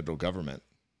trust the federal government.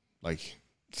 Like,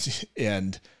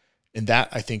 and that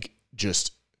I think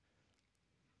just,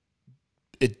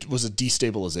 it was a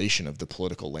destabilization of the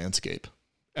political landscape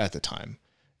at the time.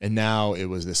 And now it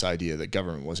was this idea that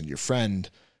government wasn't your friend,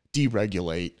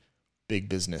 deregulate big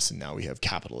business, and now we have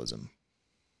capitalism.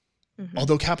 Mm-hmm.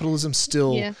 Although capitalism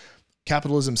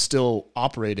still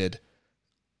operated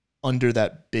under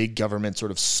that big government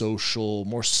sort of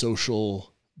more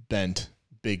social bent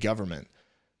big government.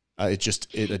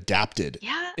 It adapted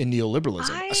in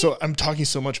neoliberalism. So I'm talking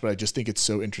so much, but I just think it's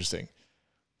so interesting.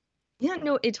 Yeah,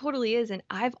 no, it totally is. And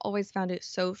I've always found it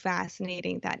so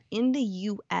fascinating that in the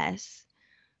US,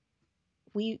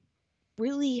 we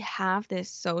really have this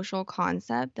social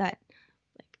concept that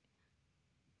like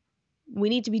we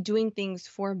need to be doing things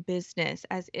for business,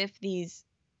 as if these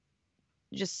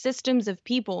just systems of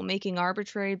people making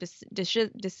arbitrary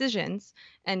decisions.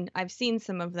 And I've seen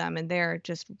some of them, and they're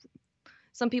just,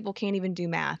 some people can't even do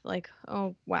math. Like,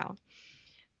 oh, wow.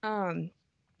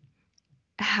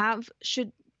 Have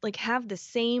the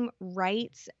same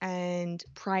rights and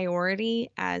priority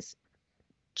as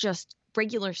just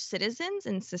regular citizens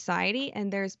in society.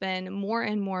 And there's been more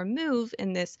and more move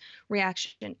in this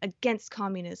reaction against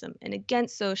communism and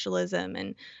against socialism,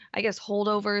 and I guess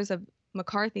holdovers of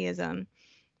McCarthyism,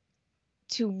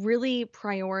 to really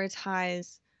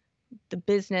prioritize the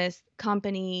business,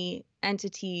 company,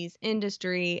 entities,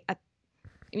 industry, at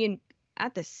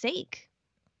the sake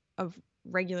of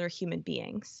regular human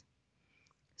beings.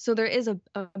 So there is a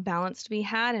balance to be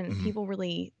had, and people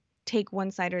really take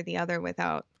one side or the other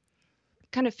without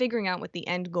kind of figuring out what the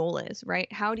end goal is,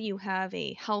 right? How do you have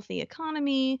a healthy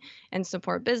economy and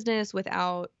support business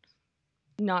without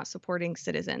not supporting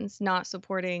citizens, not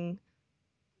supporting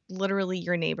literally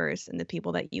your neighbors and the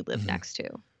people that you live next to?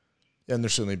 Yeah, and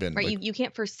there's certainly been right. You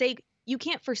can't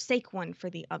forsake one for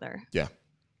the other. Yeah.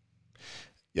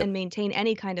 Yep. And maintain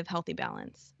any kind of healthy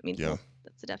balance. I mean, well,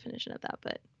 that's the definition of that,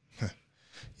 but.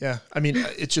 Yeah, I mean,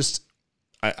 it's just,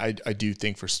 I do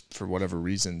think for whatever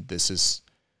reason, this is,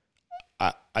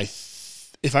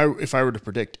 if I were to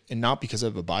predict, and not because I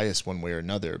have a bias one way or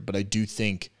another, but I do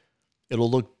think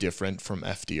it'll look different from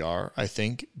FDR, I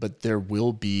think, but there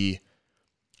will be,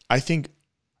 I think,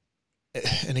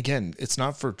 and again, it's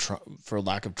not for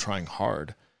lack of trying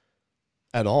hard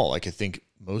at all. Like, I think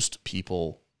most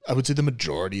people, I would say the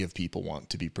majority of people want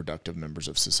to be productive members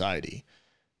of society.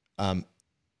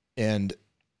 And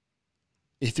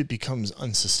if it becomes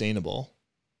unsustainable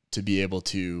to be able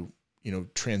to,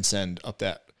 transcend up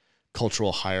that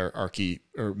cultural hierarchy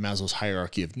or Maslow's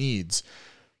hierarchy of needs,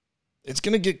 it's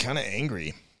going to get kind of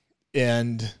angry.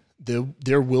 And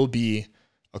there will be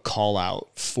a call out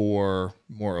for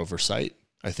more oversight.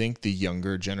 I think the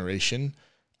younger generation,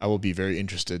 I will be very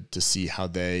interested to see how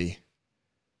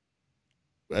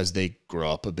as they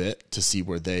grow up a bit, to see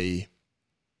where they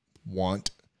want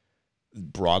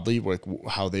broadly, like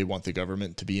how they want the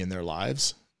government to be in their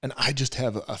lives. And I just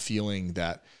have a feeling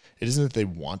that it isn't that they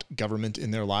want government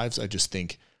in their lives. I just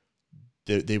think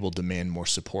they will demand more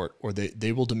support, or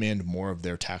they will demand more of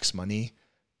their tax money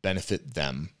benefit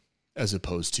them as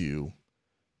opposed to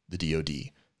the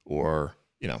DOD or,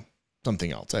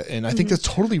 something else. And I think that's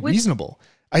totally reasonable.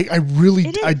 I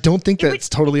don't think that's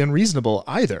totally unreasonable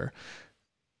either.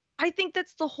 I think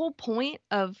that's the whole point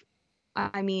of,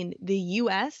 the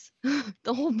U.S.,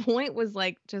 the whole point was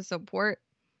like to support,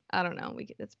 I don't know,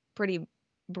 it's pretty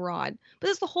broad, but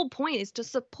that's the whole point, is to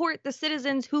support the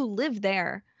citizens who live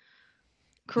there.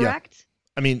 Correct?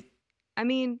 Yeah.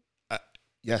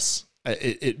 Yes,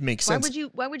 it makes sense.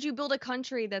 Why would you build a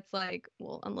country that's like,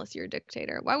 well, unless you're a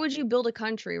dictator, why would you build a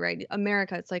country, right?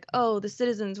 America, it's like, oh, the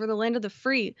citizens, we're the land of the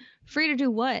free. Free to do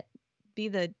what? Be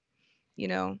the,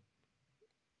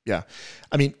 Yeah.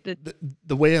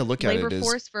 The way I look at it is labor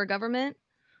force for a government.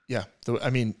 Yeah.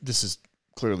 This is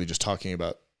clearly just talking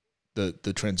about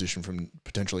the transition from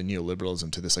potentially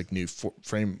neoliberalism to this like new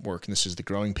framework. And this is the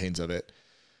growing pains of it.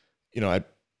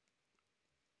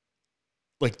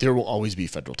 like there will always be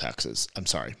federal taxes. I'm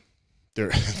sorry.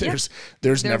 There's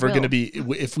There never going to will. be,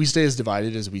 if we stay as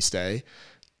divided as we stay,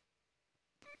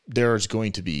 there's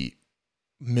going to be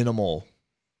minimal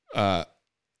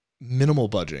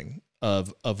budging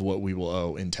of what we will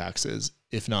owe in taxes,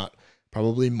 if not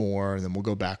probably more, and then we'll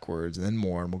go backwards, and then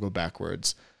more, and we'll go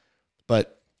backwards.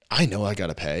 But I know I got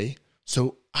to pay.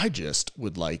 So I just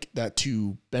would like that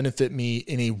to benefit me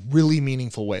in a really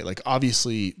meaningful way. Like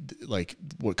obviously, like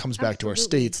what comes back to our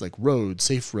Absolutely. states, like roads,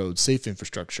 safe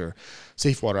infrastructure,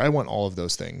 safe water. I want all of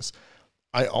those things.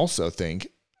 I also think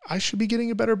I should be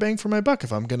getting a better bang for my buck.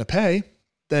 If I'm going to pay,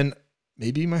 then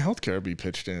maybe my healthcare would be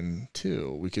pitched in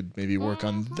too. We could maybe work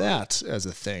on that as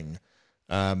a thing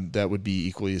that would be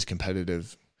equally as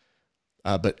competitive.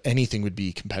 But anything would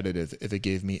be competitive if it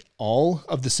gave me all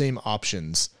of the same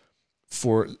options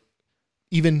for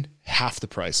even half the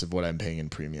price of what I'm paying in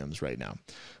premiums right now.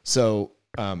 So,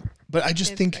 but I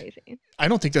just It's think, crazy. I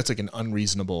don't think that's like an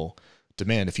unreasonable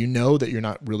demand. If you know that you're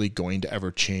not really going to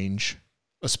ever change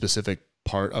a specific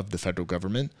part of the federal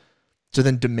government, to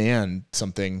then demand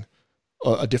something,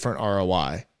 a different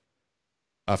ROI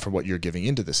for what you're giving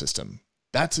into the system,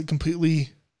 that's a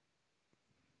completely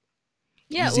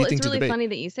Yeah, easy well, thing it's to really debate. funny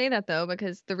that you say that though,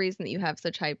 because the reason that you have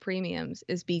such high premiums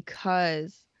is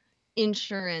because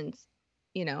insurance,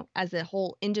 as a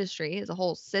whole industry, as a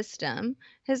whole system,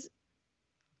 has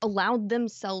allowed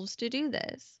themselves to do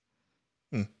this.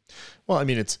 Well, I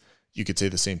mean, you could say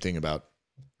the same thing about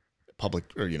public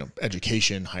or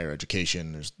education, higher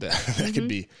education. There's that could Mm-hmm.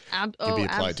 be Oh,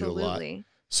 applied to a lot. absolutely.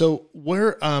 So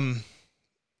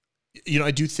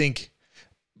I do think,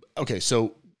 okay,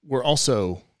 so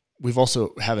we've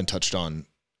also haven't touched on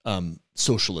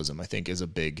socialism. I think is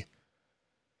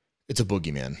it's a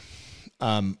boogeyman.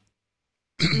 I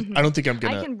Mm-hmm. don't think I'm I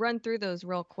gonna. can run through those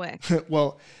real quick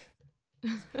Well,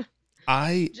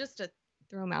 I just to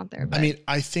throw them out there, I but mean,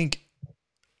 I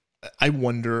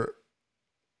wonder.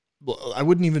 Well, I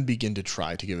wouldn't even begin to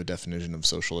try to give a definition of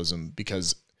socialism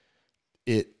because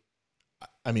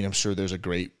I'm sure there's a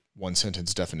great one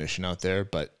sentence definition out there,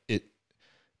 but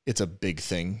it's a big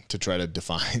thing to try to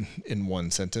define in one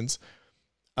sentence.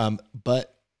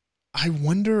 But I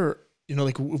wonder,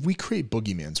 like if we create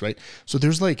boogeymans, right? So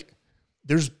there's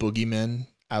boogeymen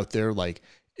out there like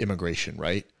immigration,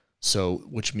 right? So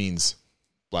which means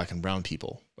black and brown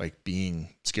people like being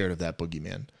scared of that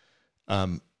boogeyman.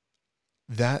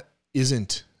 That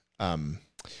isn't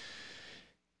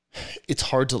it's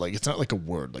hard to it's not like a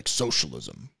word like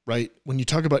socialism, right? When you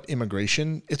talk about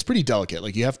immigration, it's pretty delicate.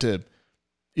 Like you have to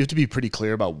be pretty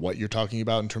clear about what you're talking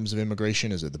about in terms of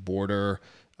immigration. Is it the border?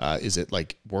 Is it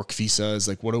like work visas?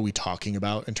 Like what are we talking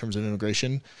about in terms of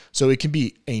immigration? So it can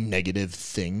be a negative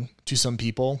thing to some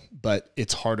people, but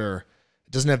it's harder.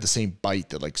 It doesn't have the same bite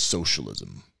that like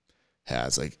socialism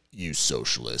has, like you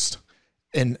socialist.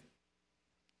 And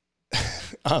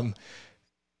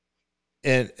and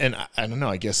I don't know,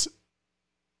 I guess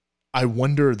I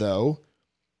wonder though,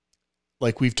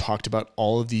 like we've talked about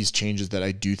all of these changes that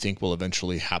I do think will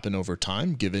eventually happen over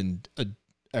time, given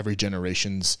every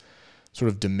generation's sort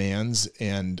of demands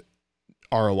and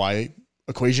ROI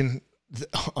equation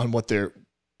on what their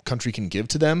country can give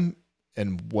to them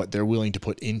and what they're willing to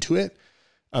put into it.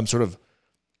 Sort of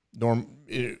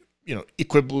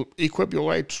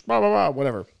equibulate, blah, blah, blah,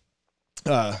 whatever.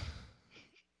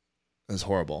 That's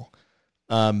horrible.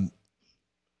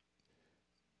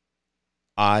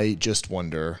 I just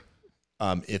wonder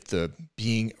if the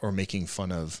being or making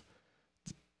fun of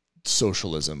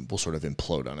socialism will sort of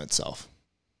implode on itself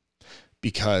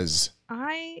because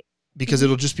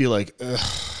it'll just be like, ugh,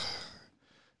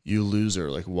 you loser.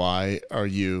 Like, why are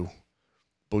you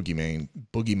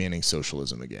boogeymaning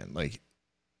socialism again?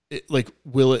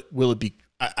 Will it be,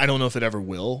 I don't know if it ever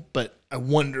will, but I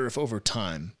wonder if over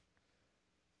time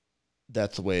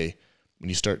that's the way when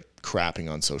you start crapping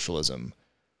on socialism,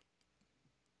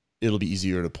 it'll be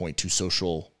easier to point to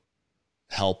social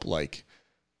help like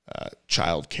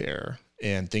childcare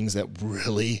and things that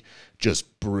really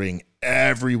just bring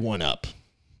everyone up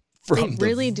from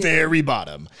really the do. very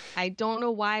bottom. I don't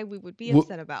know why we would be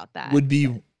upset about that.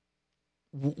 And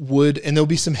there'll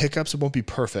be some hiccups. It won't be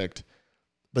perfect,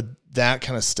 but that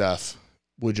kind of stuff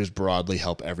would just broadly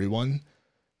help everyone.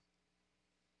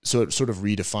 So it sort of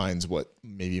redefines what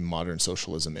maybe modern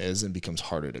socialism is and becomes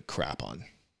harder to crap on.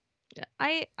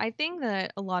 I think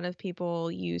that a lot of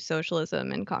people use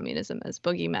socialism and communism as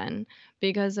boogeymen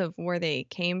because of where they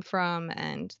came from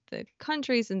and the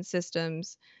countries and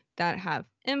systems that have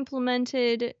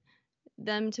implemented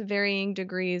them to varying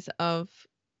degrees of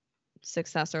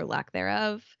success or lack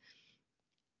thereof.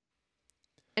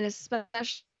 And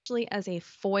especially as a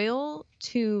foil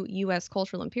to U.S.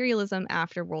 cultural imperialism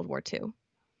after World War II.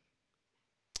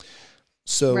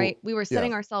 So, right? We were yeah,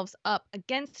 setting ourselves up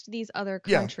against these other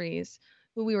yeah. countries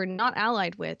who we were not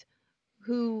allied with,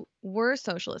 who were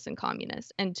socialist and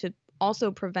communist, and to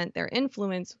also prevent their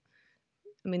influence.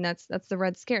 I mean, that's the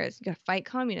Red Scare. You got to fight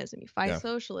communism, you fight Yeah.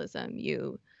 socialism,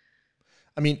 you.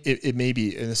 I mean, it may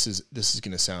be, and this is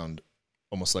going to sound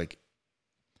almost like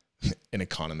an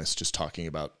economist just talking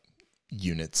about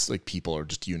units, like people are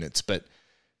just units, but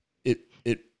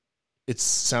it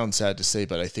sounds sad to say,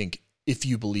 but I think if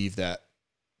you believe that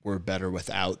we're better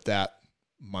without that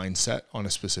mindset on a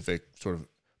specific sort of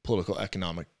political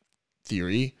economic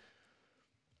theory,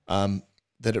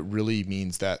 that it really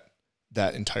means that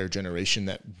that entire generation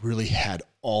that really had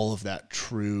all of that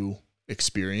true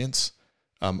experience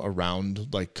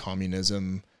around like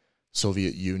communism,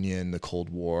 Soviet Union, the Cold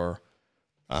War,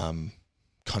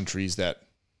 countries that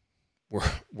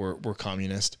were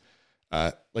communist,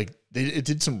 like it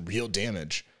did some real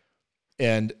damage.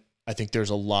 And I think there's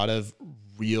a lot of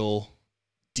real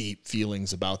deep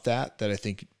feelings about that I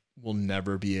think will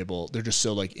never be able, they're just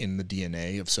so like in the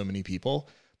DNA of so many people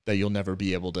that you'll never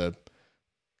be able to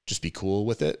just be cool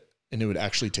with it. And it would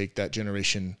actually take that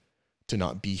generation to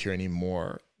not be here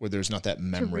anymore, where there's not that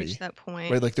memory. To reach that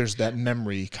point. Right? Like there's that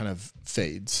memory kind of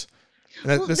fades. And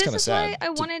Well, that's this kind of is sad. why I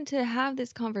wanted to have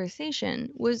this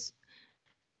conversation. Was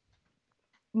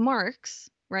Marx,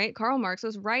 right? Karl Marx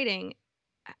was writing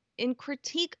in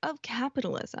critique of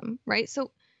capitalism, right?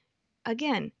 So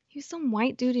again, he's some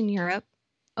white dude in Europe.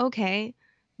 Okay,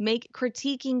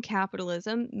 critiquing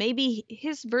capitalism. Maybe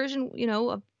his version,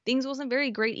 of things wasn't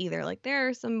very great either. Like there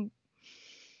are some.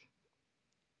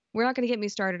 We're not going to get me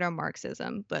started on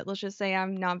Marxism, but let's just say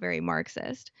I'm not very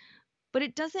Marxist. But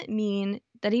it doesn't mean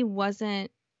that he wasn't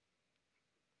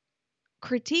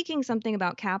critiquing something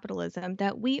about capitalism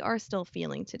that we are still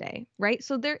feeling today, right?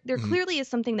 So there clearly is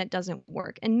something that doesn't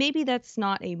work. And maybe that's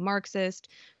not a Marxist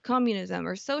communism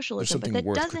or socialism, but that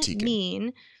doesn't critiquing.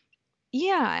 mean,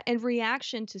 and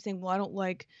reaction to saying, well, I don't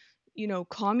like,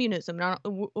 communism,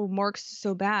 Marx is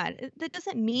so bad. That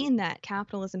doesn't mean that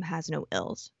capitalism has no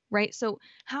ills, right? So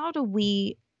how do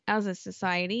we, as a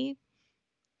society,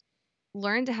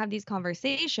 learn to have these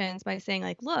conversations by saying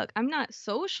like, look, I'm not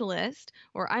socialist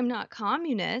or I'm not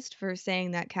communist for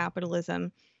saying that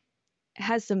capitalism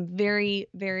has some very,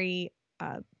 very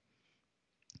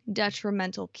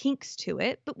detrimental kinks to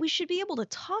it, but we should be able to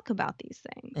talk about these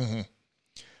things. Mm-hmm.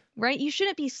 Right? You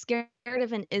shouldn't be scared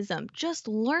of an ism. Just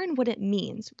learn what it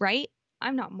means, right?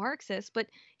 I'm not Marxist, but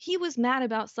he was mad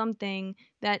about something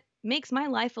that makes my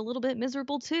life a little bit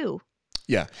miserable too.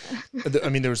 Yeah. I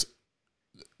mean, there's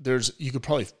you could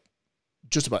probably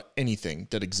just about anything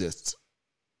that exists,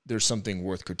 there's something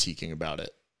worth critiquing about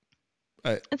it.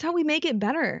 That's how we make it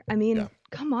better. I mean,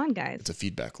 come on, guys. It's a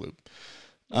feedback loop.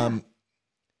 Yeah.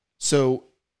 So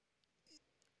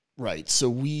I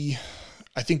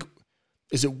think,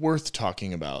 is it worth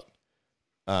talking about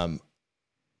like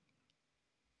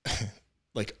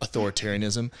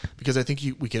authoritarianism? Because I think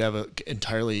we could have an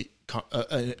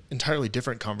entirely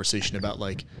different conversation about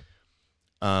like,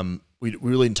 we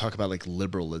really didn't talk about like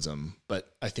liberalism,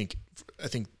 but I think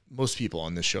most people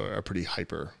on this show are pretty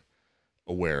hyper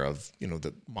aware of,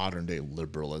 the modern day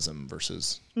liberalism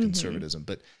versus conservatism.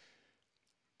 But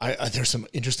there's some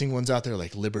interesting ones out there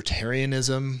like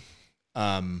libertarianism.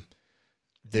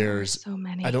 There's so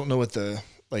many. I don't know what the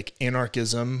like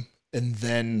anarchism and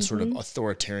then sort of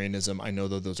authoritarianism. I know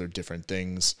that those are different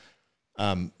things.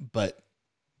 But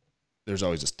there's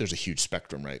a huge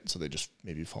spectrum, right? So they just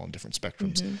maybe fall in different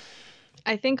spectrums.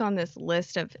 I think on this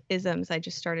list of isms I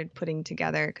just started putting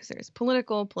together, because there's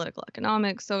political,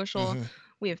 economic, social.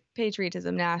 We have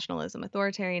patriotism, nationalism,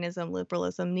 authoritarianism,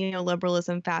 liberalism,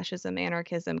 neoliberalism, fascism,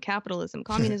 anarchism, capitalism,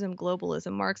 communism,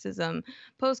 globalism, Marxism,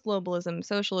 post-globalism,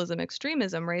 socialism,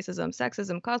 extremism, racism,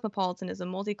 sexism,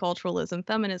 cosmopolitanism, multiculturalism,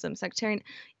 feminism, sectarian.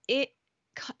 It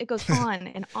goes on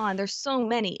and on. There's so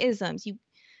many isms.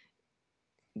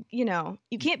 You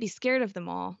can't be scared of them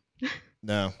all.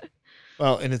 No.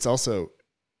 Well, and it's also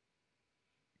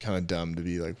kind of dumb to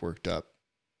be like worked up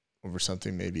over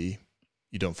something maybe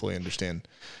you don't fully understand,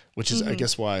 which is I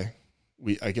guess why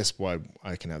I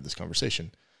can have this conversation,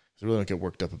 because I really don't get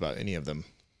worked up about any of them.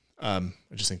 I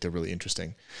just think they're really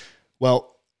interesting.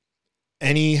 Well,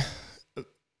 I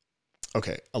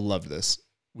love this.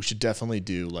 We should definitely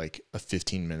do like a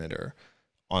 15-minute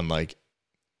on like,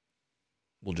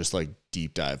 we'll just like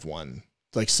deep dive one,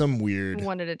 like some weird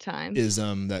one at a time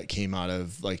ism that came out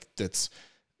of like, that's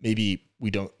maybe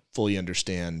we don't fully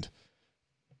understand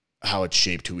how it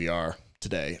shaped who we are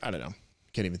today. I don't know.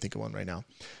 Can't even think of one right now.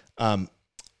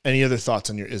 Any other thoughts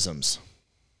on your isms?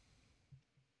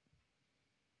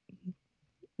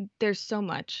 There's so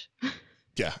much.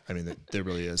 Yeah, I mean, there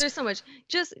really is. There's so much.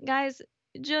 Just guys,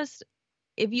 just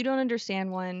if you don't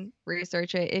understand one,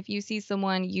 research it. If you see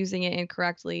someone using it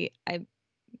incorrectly, I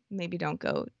maybe don't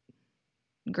go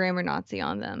grammar Nazi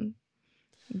on them,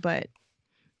 but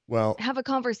Well, have a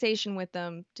conversation with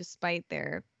them despite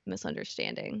their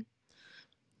misunderstanding.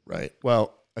 right.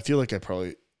 Well, I feel like I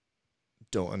probably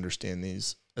don't understand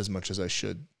these as much as I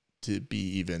should to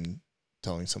be even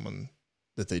telling someone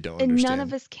that they don't And understand. none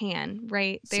of us can,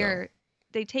 right?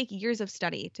 They take years of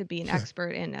study to be an expert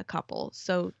in a couple.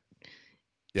 So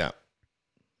Yeah.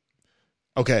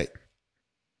 Okay.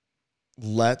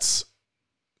 Let's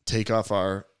take off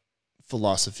our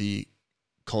philosophy,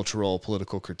 cultural,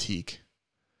 political critique,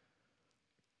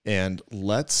 and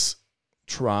let's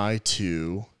try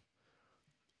to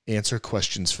answer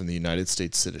questions from the United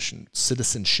States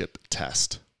citizenship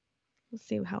test. let's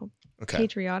see how Okay.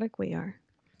 patriotic we are.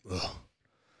 Ugh.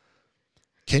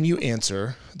 Can you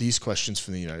answer these questions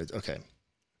from the United? Okay.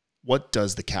 What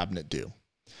does the cabinet do?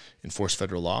 Enforce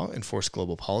federal law, enforce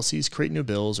global policies, create new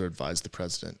bills, or advise the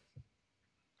president?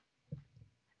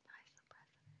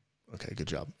 Okay, good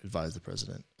job. Advise the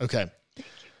president. Okay.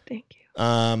 Thank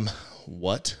you.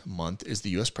 What month is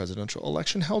the U.S. presidential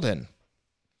election held in?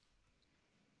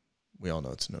 We all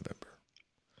know it's November.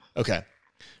 Okay.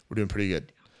 We're doing pretty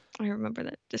good. I remember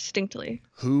that distinctly.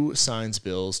 Who signs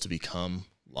bills to become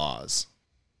laws?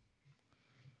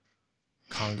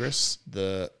 Congress,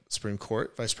 the Supreme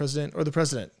Court, Vice President, or the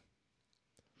President?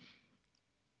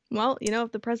 Well,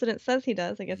 if the president says he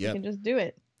does, I guess Yep. he can just do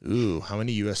it. Ooh, how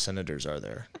many U.S. senators are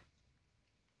there?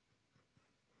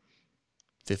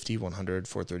 50, 100,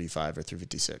 435, or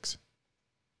 356?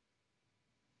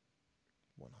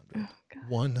 100. Oh, God.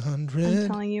 100. I'm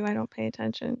telling you, I don't pay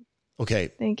attention. Okay.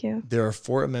 Thank you. There are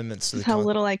 4 amendments to This the is how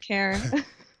little I care.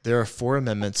 There are 4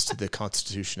 amendments to the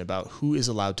Constitution about who is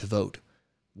allowed to vote.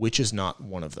 Which is not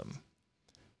one of them?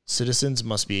 Citizens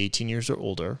must be 18 years or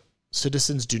older.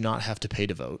 Citizens do not have to pay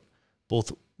to vote.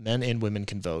 Both men and women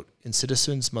can vote, and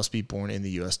citizens must be born in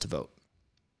the U.S. to vote.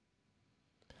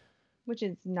 Which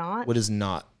is not. What is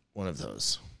not one of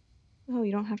those? Oh,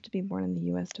 you don't have to be born in the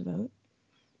U.S. to vote.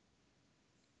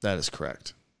 That is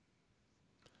correct.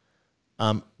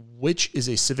 Which is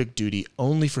a civic duty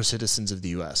only for citizens of the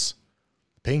U.S.?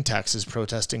 Paying taxes,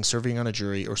 protesting, serving on a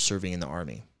jury, or serving in the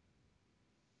army?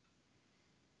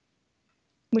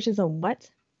 Which is a what?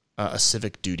 A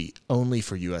civic duty only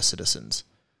for U.S. citizens.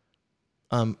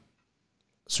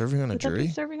 Serving on a Would that be jury?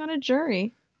 serving on a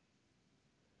jury.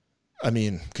 I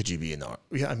mean, could you be in the...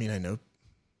 Yeah, I mean, I know.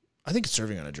 I think it's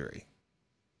serving on a jury.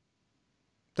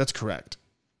 That's correct.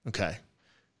 Okay.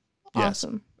 Yes.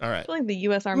 Awesome. All right. I feel like the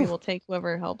U.S. Army will take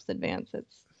whoever helps advance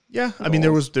its. Yeah, I mean,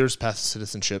 there's path to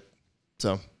citizenship,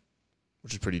 so,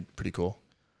 which is pretty cool.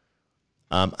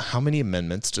 How many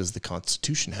amendments does the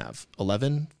Constitution have?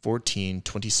 11, 14,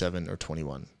 27, or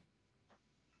 21?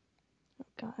 Oh,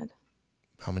 God.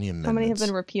 How many amendments? How many have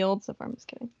been repealed so far? I'm just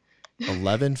kidding.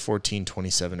 11, 14,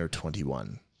 27, or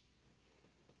 21?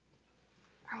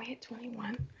 Are we at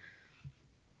 21?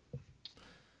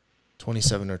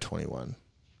 27 or 21?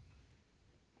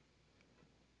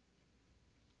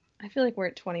 I feel like we're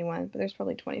at 21, but there's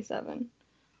probably 27.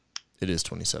 It is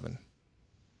 27.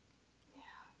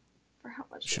 For how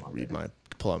much Should longer?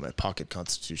 pull out my pocket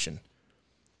Constitution.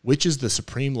 Which is the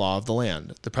supreme law of the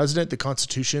land? The president, the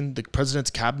Constitution, the president's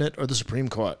cabinet, or the Supreme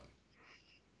Court?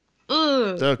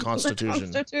 Ugh, The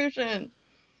Constitution. The Constitution.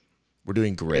 We're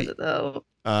doing great. Is it though?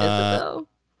 Is it though?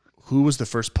 Who was the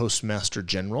first postmaster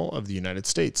general of the United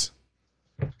States?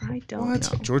 I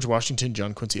don't know. George Washington,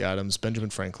 John Quincy Adams, Benjamin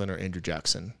Franklin, or Andrew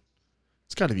Jackson?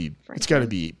 It's got to be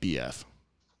BF.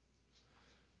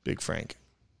 Big Frank.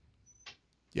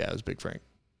 Yeah, it was Big Frank.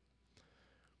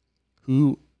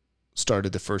 Who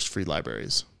started the first free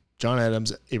libraries? John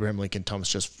Adams, Abraham Lincoln,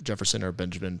 Thomas Jefferson, or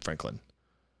Benjamin Franklin?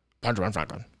 Benjamin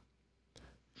Franklin.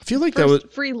 I feel like that was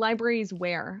free libraries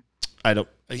where?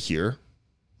 Here.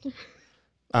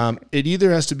 It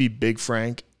either has to be Big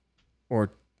Frank or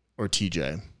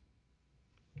TJ.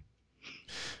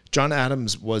 John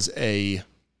Adams was a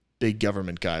big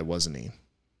government guy, wasn't he?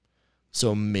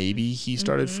 So maybe he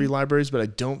started free libraries, but I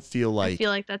don't feel like... I feel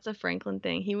like that's a Franklin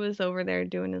thing. He was over there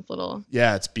doing his little...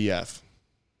 Yeah, it's BF.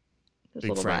 His Big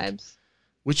little Frank. vibes.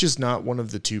 Which is not one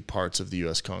of the 2 parts of the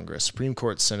U.S. Congress? Supreme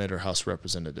Court, Senate, or House of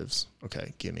Representatives?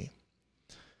 Okay, gimme.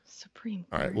 Supreme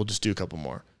Court. All right, we'll just do a couple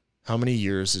more. How many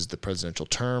years is the presidential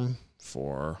term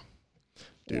for...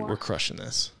 Dude, we're crushing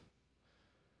this.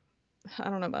 I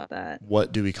don't know about that.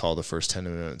 What do we call the first 10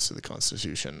 amendments to the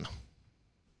Constitution?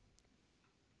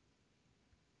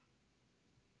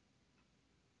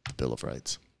 the Bill of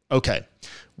Rights. Okay,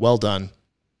 well done.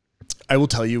 I will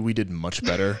tell you, we did much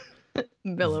better.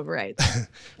 Bill of Rights.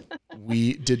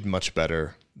 We did much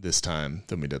better this time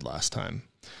than we did last time.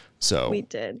 So We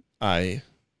did. I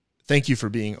thank you for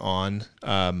being on.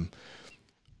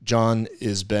 John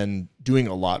has been doing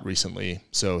a lot recently,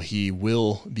 so he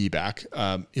will be back.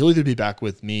 He'll either be back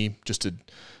with me just to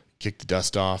kick the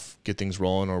dust off, get things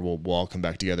rolling, or we'll all come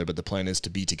back together. But the plan is to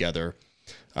be together.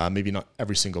 Maybe not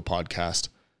every single podcast,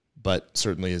 but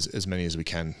certainly as many as we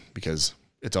can, because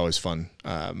it's always fun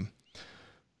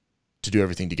to do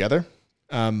everything together.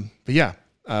 But yeah,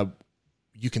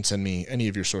 you can send me any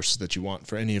of your sources that you want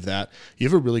for any of that. You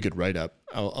have a really good write-up.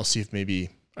 I'll see if maybe,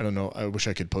 I don't know, I wish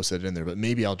I could post that in there, but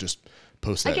maybe I'll just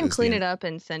post that. I can clean it up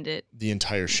and send it. The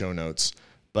entire show notes.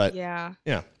 But Yeah.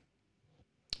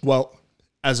 Well,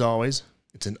 as always,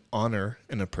 it's an honor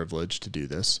and a privilege to do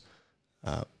this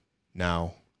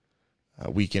now,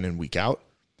 week in and week out.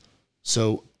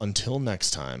 So until next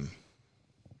time,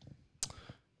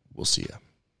 we'll see you.